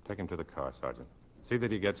 Take him to the car, Sergeant. See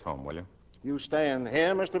that he gets home, will you? You staying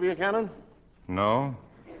here, Mr. Buchanan? No.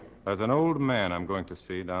 There's an old man I'm going to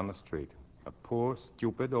see down the street. A poor,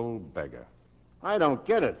 stupid old beggar. I don't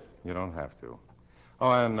get it. You don't have to.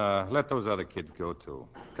 Oh, and let those other kids go, too.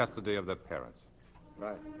 Custody of their parents.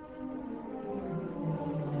 Right.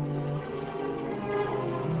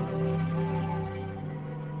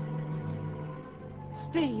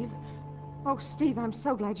 Steve. Oh, Steve, I'm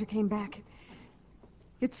so glad you came back.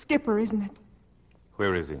 It's Skipper, isn't it?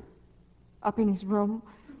 Where is he? Up in his room.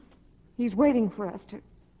 He's waiting for us to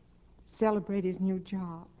celebrate his new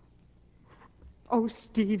job. Oh,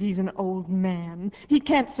 Steve, he's an old man. He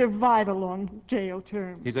can't survive a long jail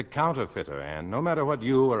term. He's a counterfeiter, Anne. No matter what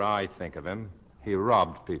you or I think of him, he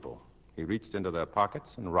robbed people. He reached into their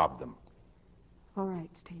pockets and robbed them. All right,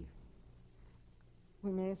 Steve.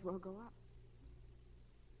 We may as well go up.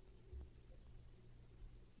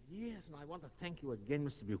 Yes, and I want to thank you again,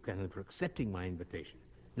 Mr. Buchanan, for accepting my invitation.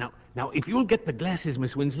 Now, if you'll get the glasses,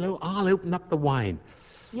 Miss Winslow, I'll open up the wine.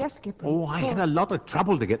 Yes, Skipper. Oh, I had a lot of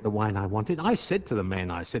trouble to get the wine I wanted. I said to the man,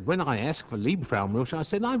 when I asked for Liebfraumilch, I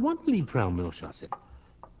said, I want Liebfraumilch. I said,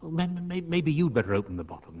 well, maybe you'd better open the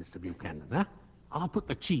bottle, Mr. Buchanan, huh? I'll put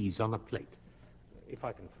the cheese on a plate. If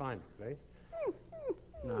I can find it, please.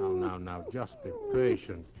 Now, just be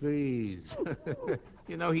patient, please.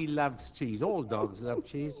 You know, he loves cheese. All dogs love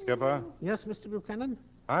cheese. Skipper? Yes, Mr. Buchanan?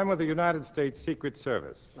 I'm with the United States Secret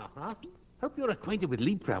Service. Uh-huh. Hope you're acquainted with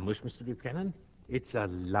Liebfraumilch, Mr. Buchanan. It's a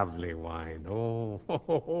lovely wine.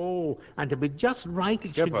 Oh. And to be just right,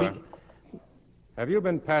 it Skipper, should be... have you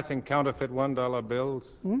been passing counterfeit $1 bills?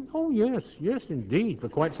 Oh, yes, indeed, for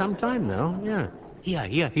quite some time now, yeah.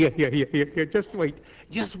 Here. Just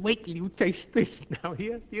wait till you taste this. Now,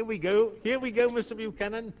 here we go, Mr.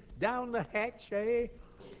 Buchanan. Down the hatch, eh?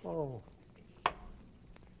 Oh.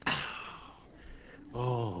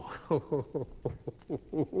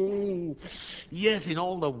 Yes, in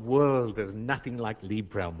all the world, there's nothing like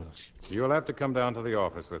Liebfraumilch. You'll have to come down to the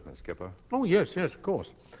office with me, Skipper. Oh, yes, of course.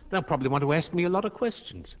 They'll probably want to ask me a lot of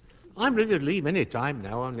questions. I'm ready to leave any time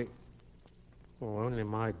now, only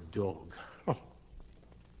my dog. Oh.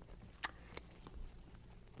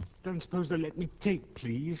 Don't suppose they'll let me take,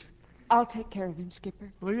 please? I'll take care of him, Skipper.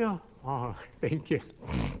 Oh, yeah? Oh, thank you.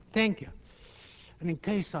 Thank you. And in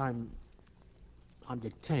case I'm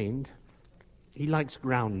detained, he likes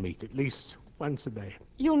ground meat at least once a day.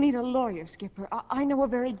 You'll need a lawyer, Skipper. I know a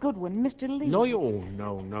very good one, Mr. Lee. Lawyer? Oh,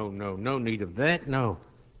 no need of that, no.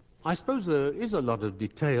 I suppose there is a lot of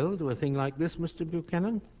detail to a thing like this, Mr.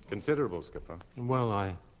 Buchanan? Considerable, Skipper. Well,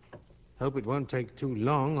 I hope it won't take too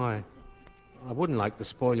long. I wouldn't like to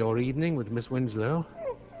spoil your evening with Miss Winslow.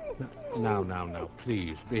 Now,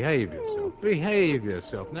 please, behave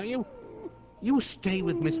yourself. Now, you stay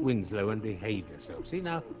with Miss Winslow and behave yourself. See,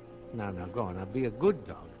 now, go on. Now, be a good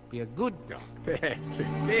dog. That's it. Good boy.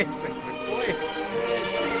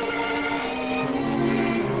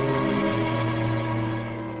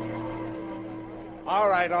 All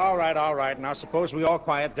right. Now, suppose we all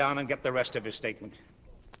quiet down and get the rest of his statement.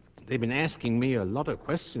 They've been asking me a lot of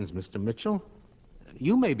questions, Mr. Mitchell.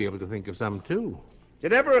 You may be able to think of some, too.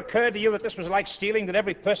 Did it ever occur to you that this was like stealing, that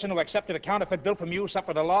every person who accepted a counterfeit bill from you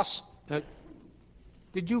suffered a loss?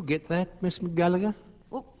 Did you get that, Miss McGallagher?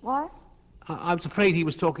 What? I was afraid he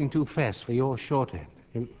was talking too fast for your shorthand.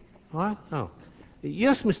 What? Oh.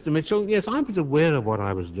 Yes, Mr. Mitchell, yes, I was aware of what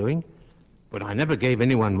I was doing, but I never gave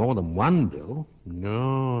anyone more than one bill.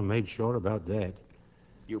 No, I made sure about that.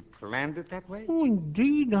 You planned it that way? Oh,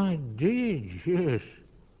 indeed I did, yes.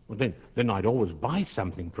 Well, then I'd always buy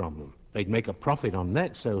something from them. They'd make a profit on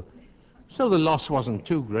that, so the loss wasn't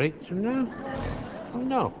too great, you know?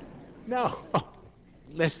 No. Oh,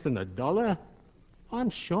 less than $1. I'm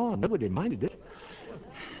sure nobody minded it.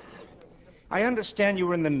 I understand you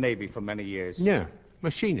were in the Navy for many years. Yeah,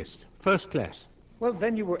 machinist, first class. Well,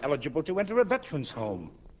 then you were eligible to enter a veteran's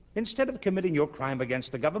home. Instead of committing your crime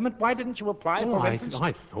against the government, why didn't you apply for veterans?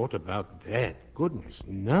 I thought about that. Goodness,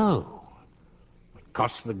 no. It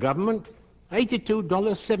costs the government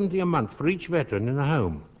 $82.70 a month for each veteran in a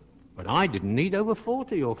home. But I didn't need over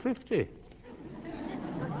 40 or 50.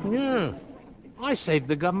 Yeah. I saved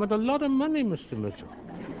the government a lot of money, Mr. Mitchell.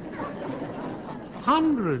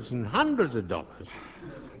 Hundreds and hundreds of dollars.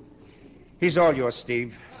 He's all yours,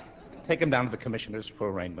 Steve. Take him down to the commissioners for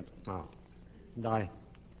arraignment. Oh. And I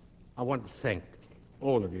want to thank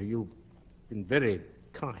all of you. You've been very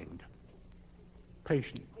kind,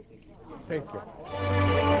 patient. Thank you.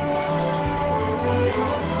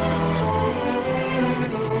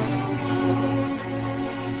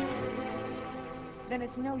 Then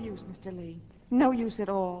it's no use, Mr. Lee. No use at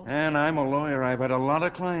all. And I'm a lawyer. I've had a lot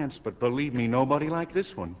of clients, but believe me, nobody like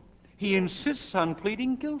this one. He insists on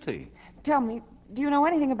pleading guilty. Tell me, do you know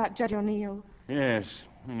anything about Judge O'Neill? Yes,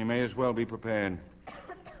 and you may as well be prepared.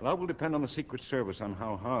 A lot will depend on the Secret Service on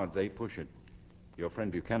how hard they push it. Your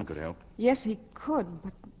friend Buchanan could help. Yes, he could,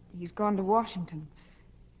 but he's gone to Washington.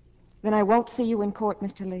 Then I won't see you in court,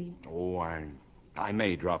 Mr. Lee. Oh, I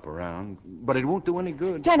may drop around, but it won't do any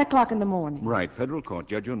good. 10 o'clock in the morning. Right, federal court,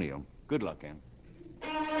 Judge O'Neill. Good luck, Ann.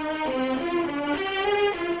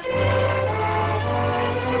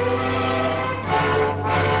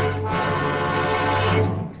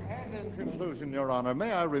 In conclusion, Your Honor,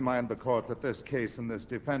 may I remind the court that this case and this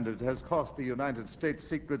defendant has cost the United States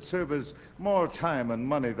Secret Service more time and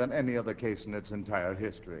money than any other case in its entire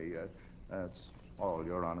history. That's all,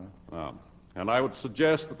 Your Honor. And I would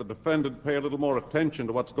suggest that the defendant pay a little more attention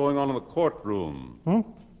to what's going on in the courtroom.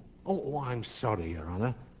 Oh, I'm sorry, Your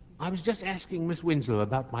Honor. I was just asking Miss Winslow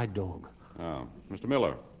about my dog. Mr.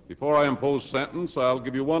 Miller, before I impose sentence, I'll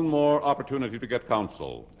give you one more opportunity to get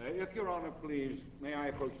counsel. If Your Honor, please, may I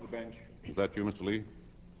approach the bench? Is that you, Mr. Lee?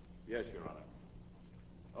 Yes, Your Honor.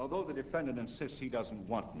 Although the defendant insists he doesn't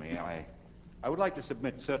want me, I would like to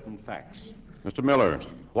submit certain facts. Mr. Miller,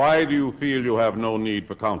 why do you feel you have no need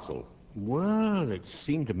for counsel? Well, it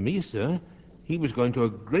seemed to me, sir, he was going to a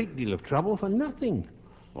great deal of trouble for nothing.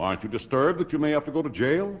 Well, aren't you disturbed that you may have to go to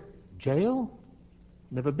jail? Jail?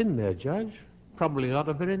 Never been there, Judge. Probably a lot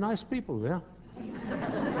of very nice people there.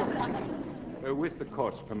 With the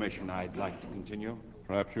court's permission, I'd like to continue.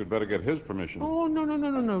 Perhaps you'd better get his permission. Oh, no.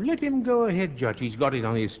 Let him go ahead, Judge. He's got it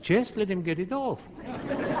on his chest. Let him get it off.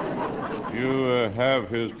 You have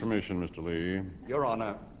his permission, Mr. Lee. Your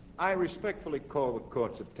Honor, I respectfully call the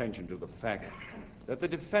court's attention to the fact that the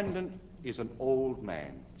defendant is an old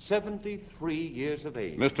man, 73 years of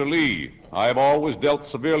age. Mr. Lee, I have always dealt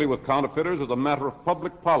severely with counterfeiters as a matter of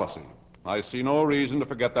public policy. I see no reason to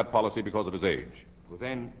forget that policy because of his age. Well,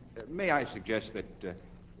 then, may I suggest that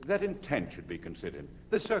that intent should be considered,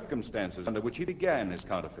 the circumstances under which he began his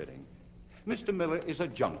counterfeiting. Mr. Miller is a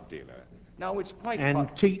junk dealer. Now, it's quite...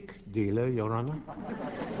 Antique dealer, Your Honor.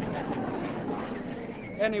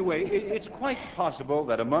 Anyway, it's quite possible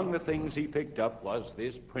that among the things he picked up was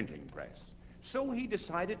this printing press. So he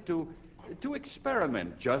decided to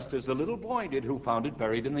experiment, just as the little boy did who found it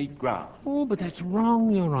buried in the ground. Oh, but that's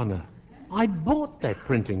wrong, Your Honor. I bought that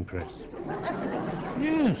printing press.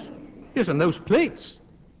 Yes, and those plates.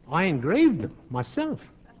 I engraved them myself.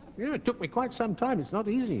 Yeah, it took me quite some time. It's not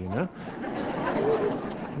easy, you know.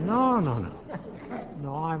 No,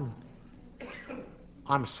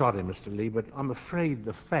 I'm sorry, Mr. Lee, but I'm afraid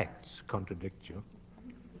the facts contradict you.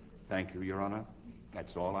 Thank you, Your Honor.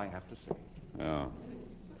 That's all I have to say. Yeah.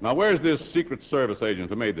 Now, where's this Secret Service agent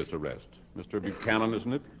who made this arrest? Mr. Buchanan,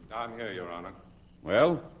 isn't it? I'm here, Your Honor.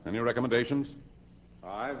 Well, any recommendations?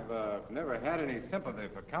 I've never had any sympathy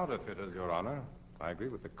for counterfeiters, Your Honor. I agree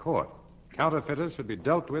with the court. Counterfeiters should be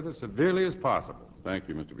dealt with as severely as possible. Thank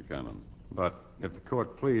you, Mr. Buchanan. But if the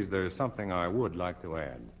court please, there is something I would like to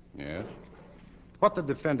add. Yes? What the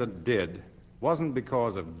defendant did wasn't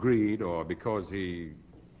because of greed or because he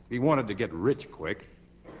wanted to get rich quick.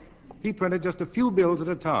 He printed just a few bills at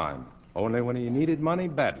a time, only when he needed money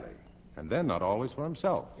badly, and then not always for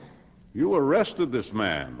himself. You arrested this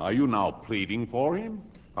man. Are you now pleading for him?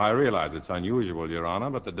 I realize it's unusual, Your Honor,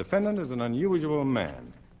 but the defendant is an unusual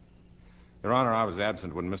man. Your Honor, I was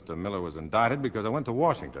absent when Mr. Miller was indicted because I went to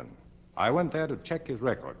Washington. I went there to check his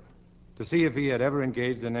record, to see if he had ever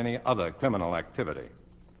engaged in any other criminal activity.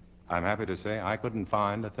 I'm happy to say I couldn't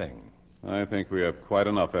find a thing. I think we have quite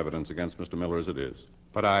enough evidence against Mr. Miller as it is.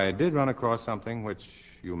 But I did run across something which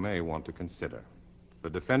you may want to consider. The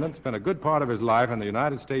defendant spent a good part of his life in the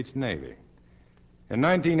United States Navy. In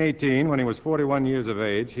 1918, when he was 41 years of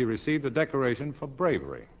age, he received a decoration for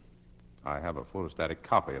bravery. I have a photostatic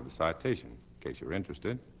copy of the citation, in case you're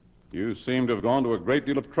interested. You seem to have gone to a great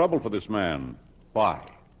deal of trouble for this man. Why?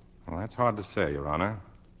 Well, that's hard to say, Your Honor.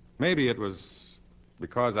 Maybe it was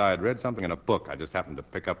because I had read something in a book I just happened to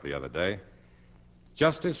pick up the other day.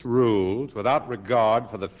 Justice rules without regard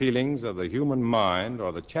for the feelings of the human mind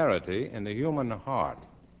or the charity in the human heart.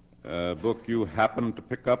 A book you happened to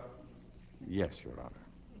pick up? Yes, Your Honor.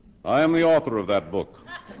 I am the author of that book.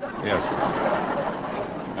 Yes, Your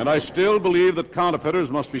Honor. And I still believe that counterfeiters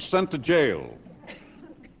must be sent to jail.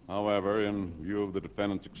 However, in view of the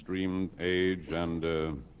defendant's extreme age and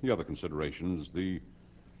the other considerations, the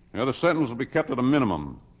sentence will be kept at a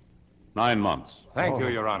minimum. 9 months. Thank you,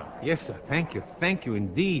 Your Honor. Yes, sir. Thank you. Thank you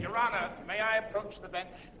indeed. Your Honor, may I approach the bench?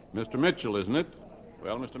 Mr. Mitchell, isn't it?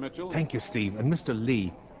 Well, Mr. Mitchell? Thank you, Steve. And Mr.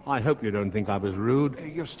 Lee, I hope you don't think I was rude.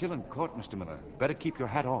 You're still in court, Mr. Miller. Better keep your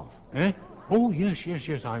hat off. Eh? Oh, yes,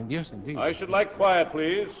 indeed. I should like quiet,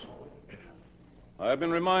 please. I have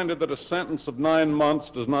been reminded that a sentence of 9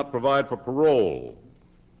 months does not provide for parole.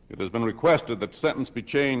 It has been requested that sentence be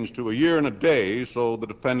changed to a year and a day so the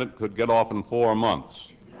defendant could get off in 4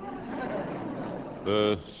 months.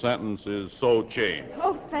 The sentence is so changed.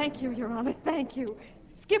 Oh, thank you, Your Honor, thank you.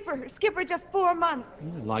 Skipper, just 4 months.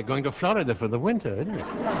 Like going to Florida for the winter, isn't it?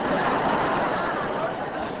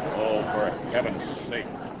 Oh, for heaven's sake.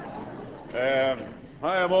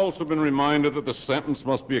 I have also been reminded that the sentence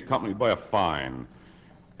must be accompanied by a fine.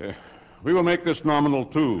 We will make this nominal,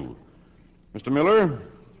 too. Mr. Miller,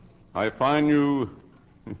 I fine you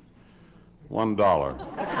 $1.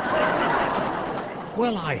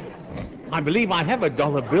 Well, I believe I have a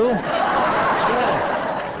dollar bill. Sure.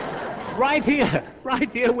 Right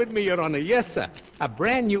here with me, Your Honor. Yes, sir. A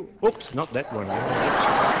brand new... Oops, not that one.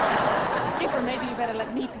 Skipper, maybe you better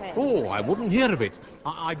let me pay. Oh, I wouldn't hear of it.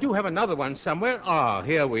 I do have another one somewhere. Ah,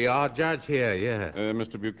 here we are, Judge, here, yeah.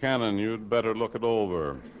 Mr. Buchanan, you'd better look it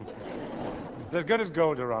over. It's as good as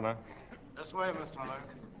gold, Your Honor. This way, Mr. Miller.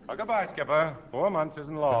 Oh, goodbye, Skipper. 4 months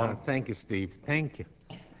isn't long. Thank you, Steve. Thank you.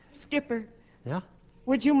 Skipper. Yeah?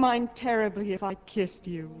 Would you mind terribly if I kissed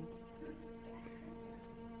you?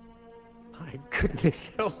 My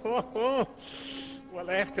goodness. Well,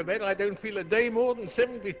 after that, I don't feel a day more than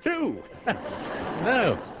 72.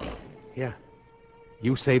 No. Yeah.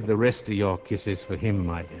 You save the rest of your kisses for him,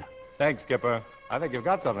 my dear. Thanks, Skipper. I think you've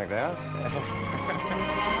got something there.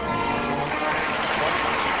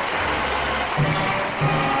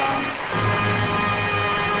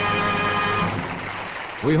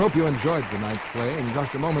 We hope you enjoyed tonight's play. In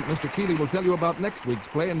just a moment, Mr. Keeley will tell you about next week's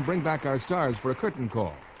play and bring back our stars for a curtain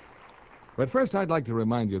call. But first, I'd like to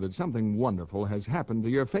remind you that something wonderful has happened to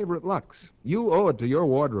your favorite Lux. You owe it to your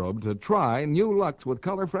wardrobe to try new Lux with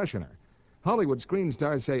color freshener. Hollywood screen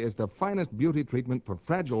stars say it's the finest beauty treatment for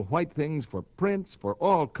fragile white things, for prints, for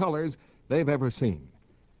all colors they've ever seen.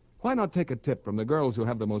 Why not take a tip from the girls who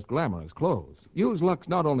have the most glamorous clothes? Use Lux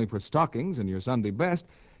not only for stockings and your Sunday best,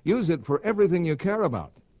 use it for everything you care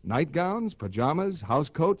about. Nightgowns, pajamas,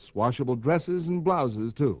 housecoats, washable dresses, and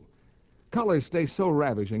blouses, too. Colors stay so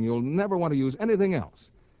ravishing you'll never want to use anything else.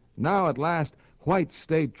 Now, at last, whites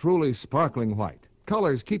stay truly sparkling white.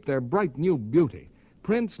 Colors keep their bright new beauty.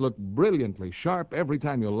 Prints look brilliantly sharp every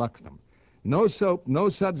time you Lux them. No soap, no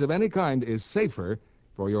suds of any kind is safer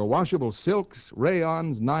for your washable silks,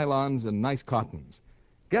 rayons, nylons, and nice cottons.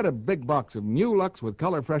 Get a big box of new Lux with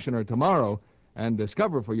color freshener tomorrow and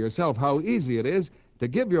discover for yourself how easy it is to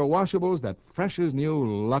give your washables that fresh as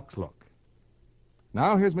new Lux look.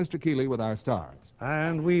 Now, here's Mr. Keeley with our stars.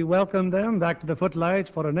 And we welcome them back to the footlights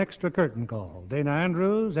for an extra curtain call. Dana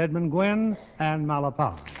Andrews, Edmund Gwen, and Mala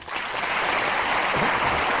Powers.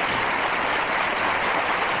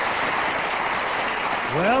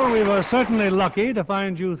 Well, we were certainly lucky to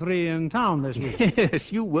find you three in town this week.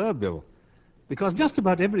 Yes, you were, Bill. Because just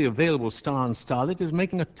about every available star and starlet is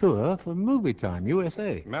making a tour for Movie Time,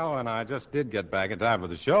 USA. Mel and I just did get back in time for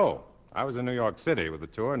the show. I was in New York City with the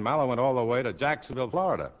tour, and Mallow went all the way to Jacksonville,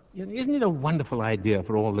 Florida. Isn't it a wonderful idea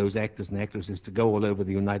for all those actors and actresses to go all over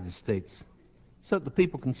the United States so that the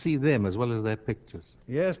people can see them as well as their pictures?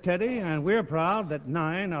 Yes, Teddy, and we're proud that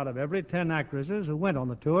 9 out of every 10 actresses who went on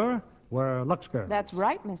the tour were Lux girls. That's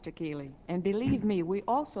right, Mr. Keeley. And believe me, we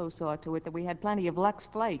also saw to it that we had plenty of Lux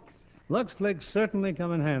Flakes. Lux Flakes certainly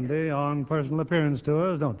come in handy on personal appearance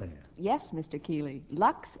tours, don't they? Yes, Mr. Keeley.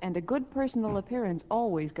 Lux and a good personal appearance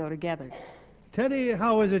always go together. Teddy,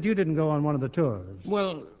 how is it you didn't go on one of the tours?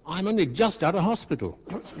 Well, I'm only just out of hospital.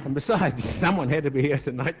 And besides, someone had to be here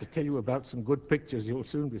tonight to tell you about some good pictures you'll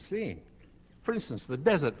soon be seeing. For instance, the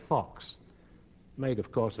Desert Fox, made,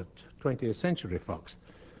 of course, at 20th Century Fox.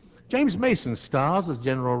 James Mason stars as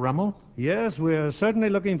General Rummel. Yes, we're certainly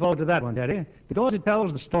looking forward to that one, Teddy, because it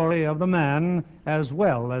tells the story of the man as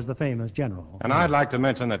well as the famous general. And I'd like to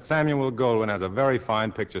mention that Samuel Goldwyn has a very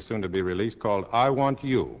fine picture soon to be released called I Want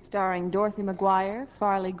You. Starring Dorothy McGuire,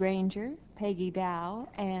 Farley Granger, Peggy Dow,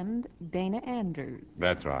 and Dana Andrews.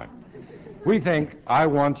 That's right. We think I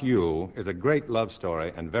Want You is a great love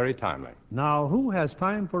story and very timely. Now, who has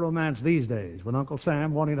time for romance these days with Uncle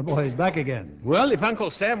Sam wanting the boys back again? Well, if Uncle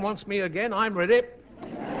Sam wants me again, I'm ready.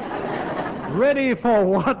 Ready for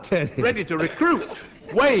what, Teddy? Ready to recruit.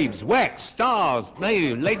 Waves, wax, stars,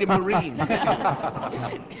 Lady Marine.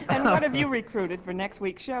 And what have you recruited for next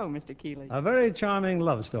week's show, Mr. Keeley? A very charming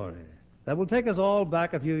love story that will take us all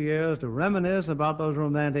back a few years to reminisce about those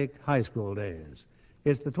romantic high school days.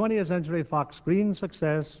 It's the 20th Century Fox screen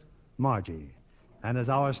success, Margie. And as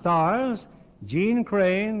our stars, Jean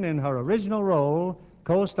Crane in her original role,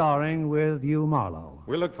 co-starring with Hugh Marlowe.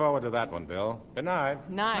 We look forward to that one, Bill. Good night.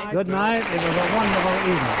 Night. Good night. It was a wonderful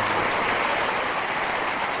evening.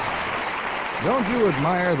 Don't you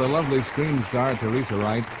admire the lovely screen star Teresa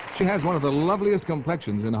Wright? She has one of the loveliest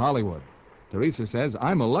complexions in Hollywood. Teresa says,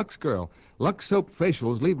 I'm a Lux girl. Lux soap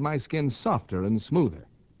facials leave my skin softer and smoother.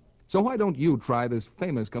 So why don't you try this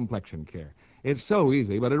famous complexion care? It's so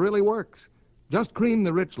easy, but it really works. Just cream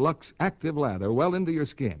the rich Lux Active Lather well into your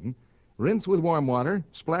skin, rinse with warm water,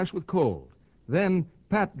 splash with cold, then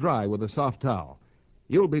pat dry with a soft towel.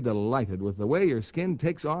 You'll be delighted with the way your skin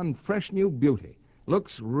takes on fresh new beauty.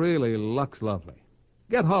 Looks really Lux lovely.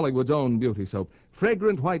 Get Hollywood's own beauty soap,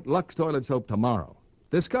 fragrant white Lux toilet soap tomorrow.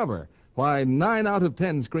 Discover why 9 out of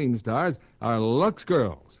 10 screen stars are Lux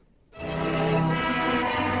girls.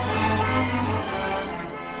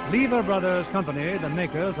 Lever Brothers Company, the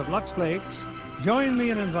makers of Lux Flakes, join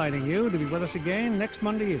me in inviting you to be with us again next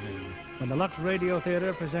Monday evening when the Lux Radio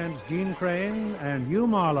Theater presents Gene Crane and Hugh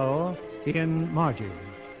Marlowe in Margie.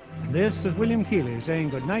 This is William Keeley saying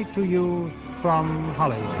good night to you from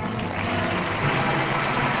Hollywood.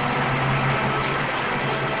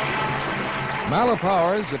 Mala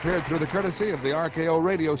Powers appeared through the courtesy of the RKO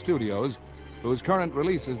Radio Studios, whose current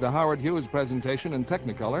release is the Howard Hughes presentation in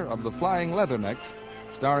Technicolor of The Flying Leathernecks,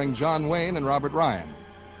 starring John Wayne and Robert Ryan.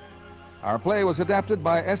 Our play was adapted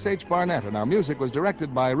by S.H. Barnett, and our music was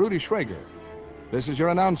directed by Rudy Schrager. This is your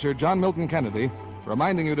announcer, John Milton Kennedy,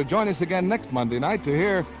 reminding you to join us again next Monday night to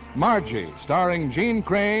hear Margie, starring Gene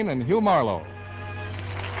Crane and Hugh Marlowe.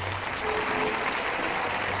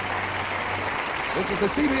 This is the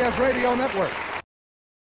CBS Radio Network.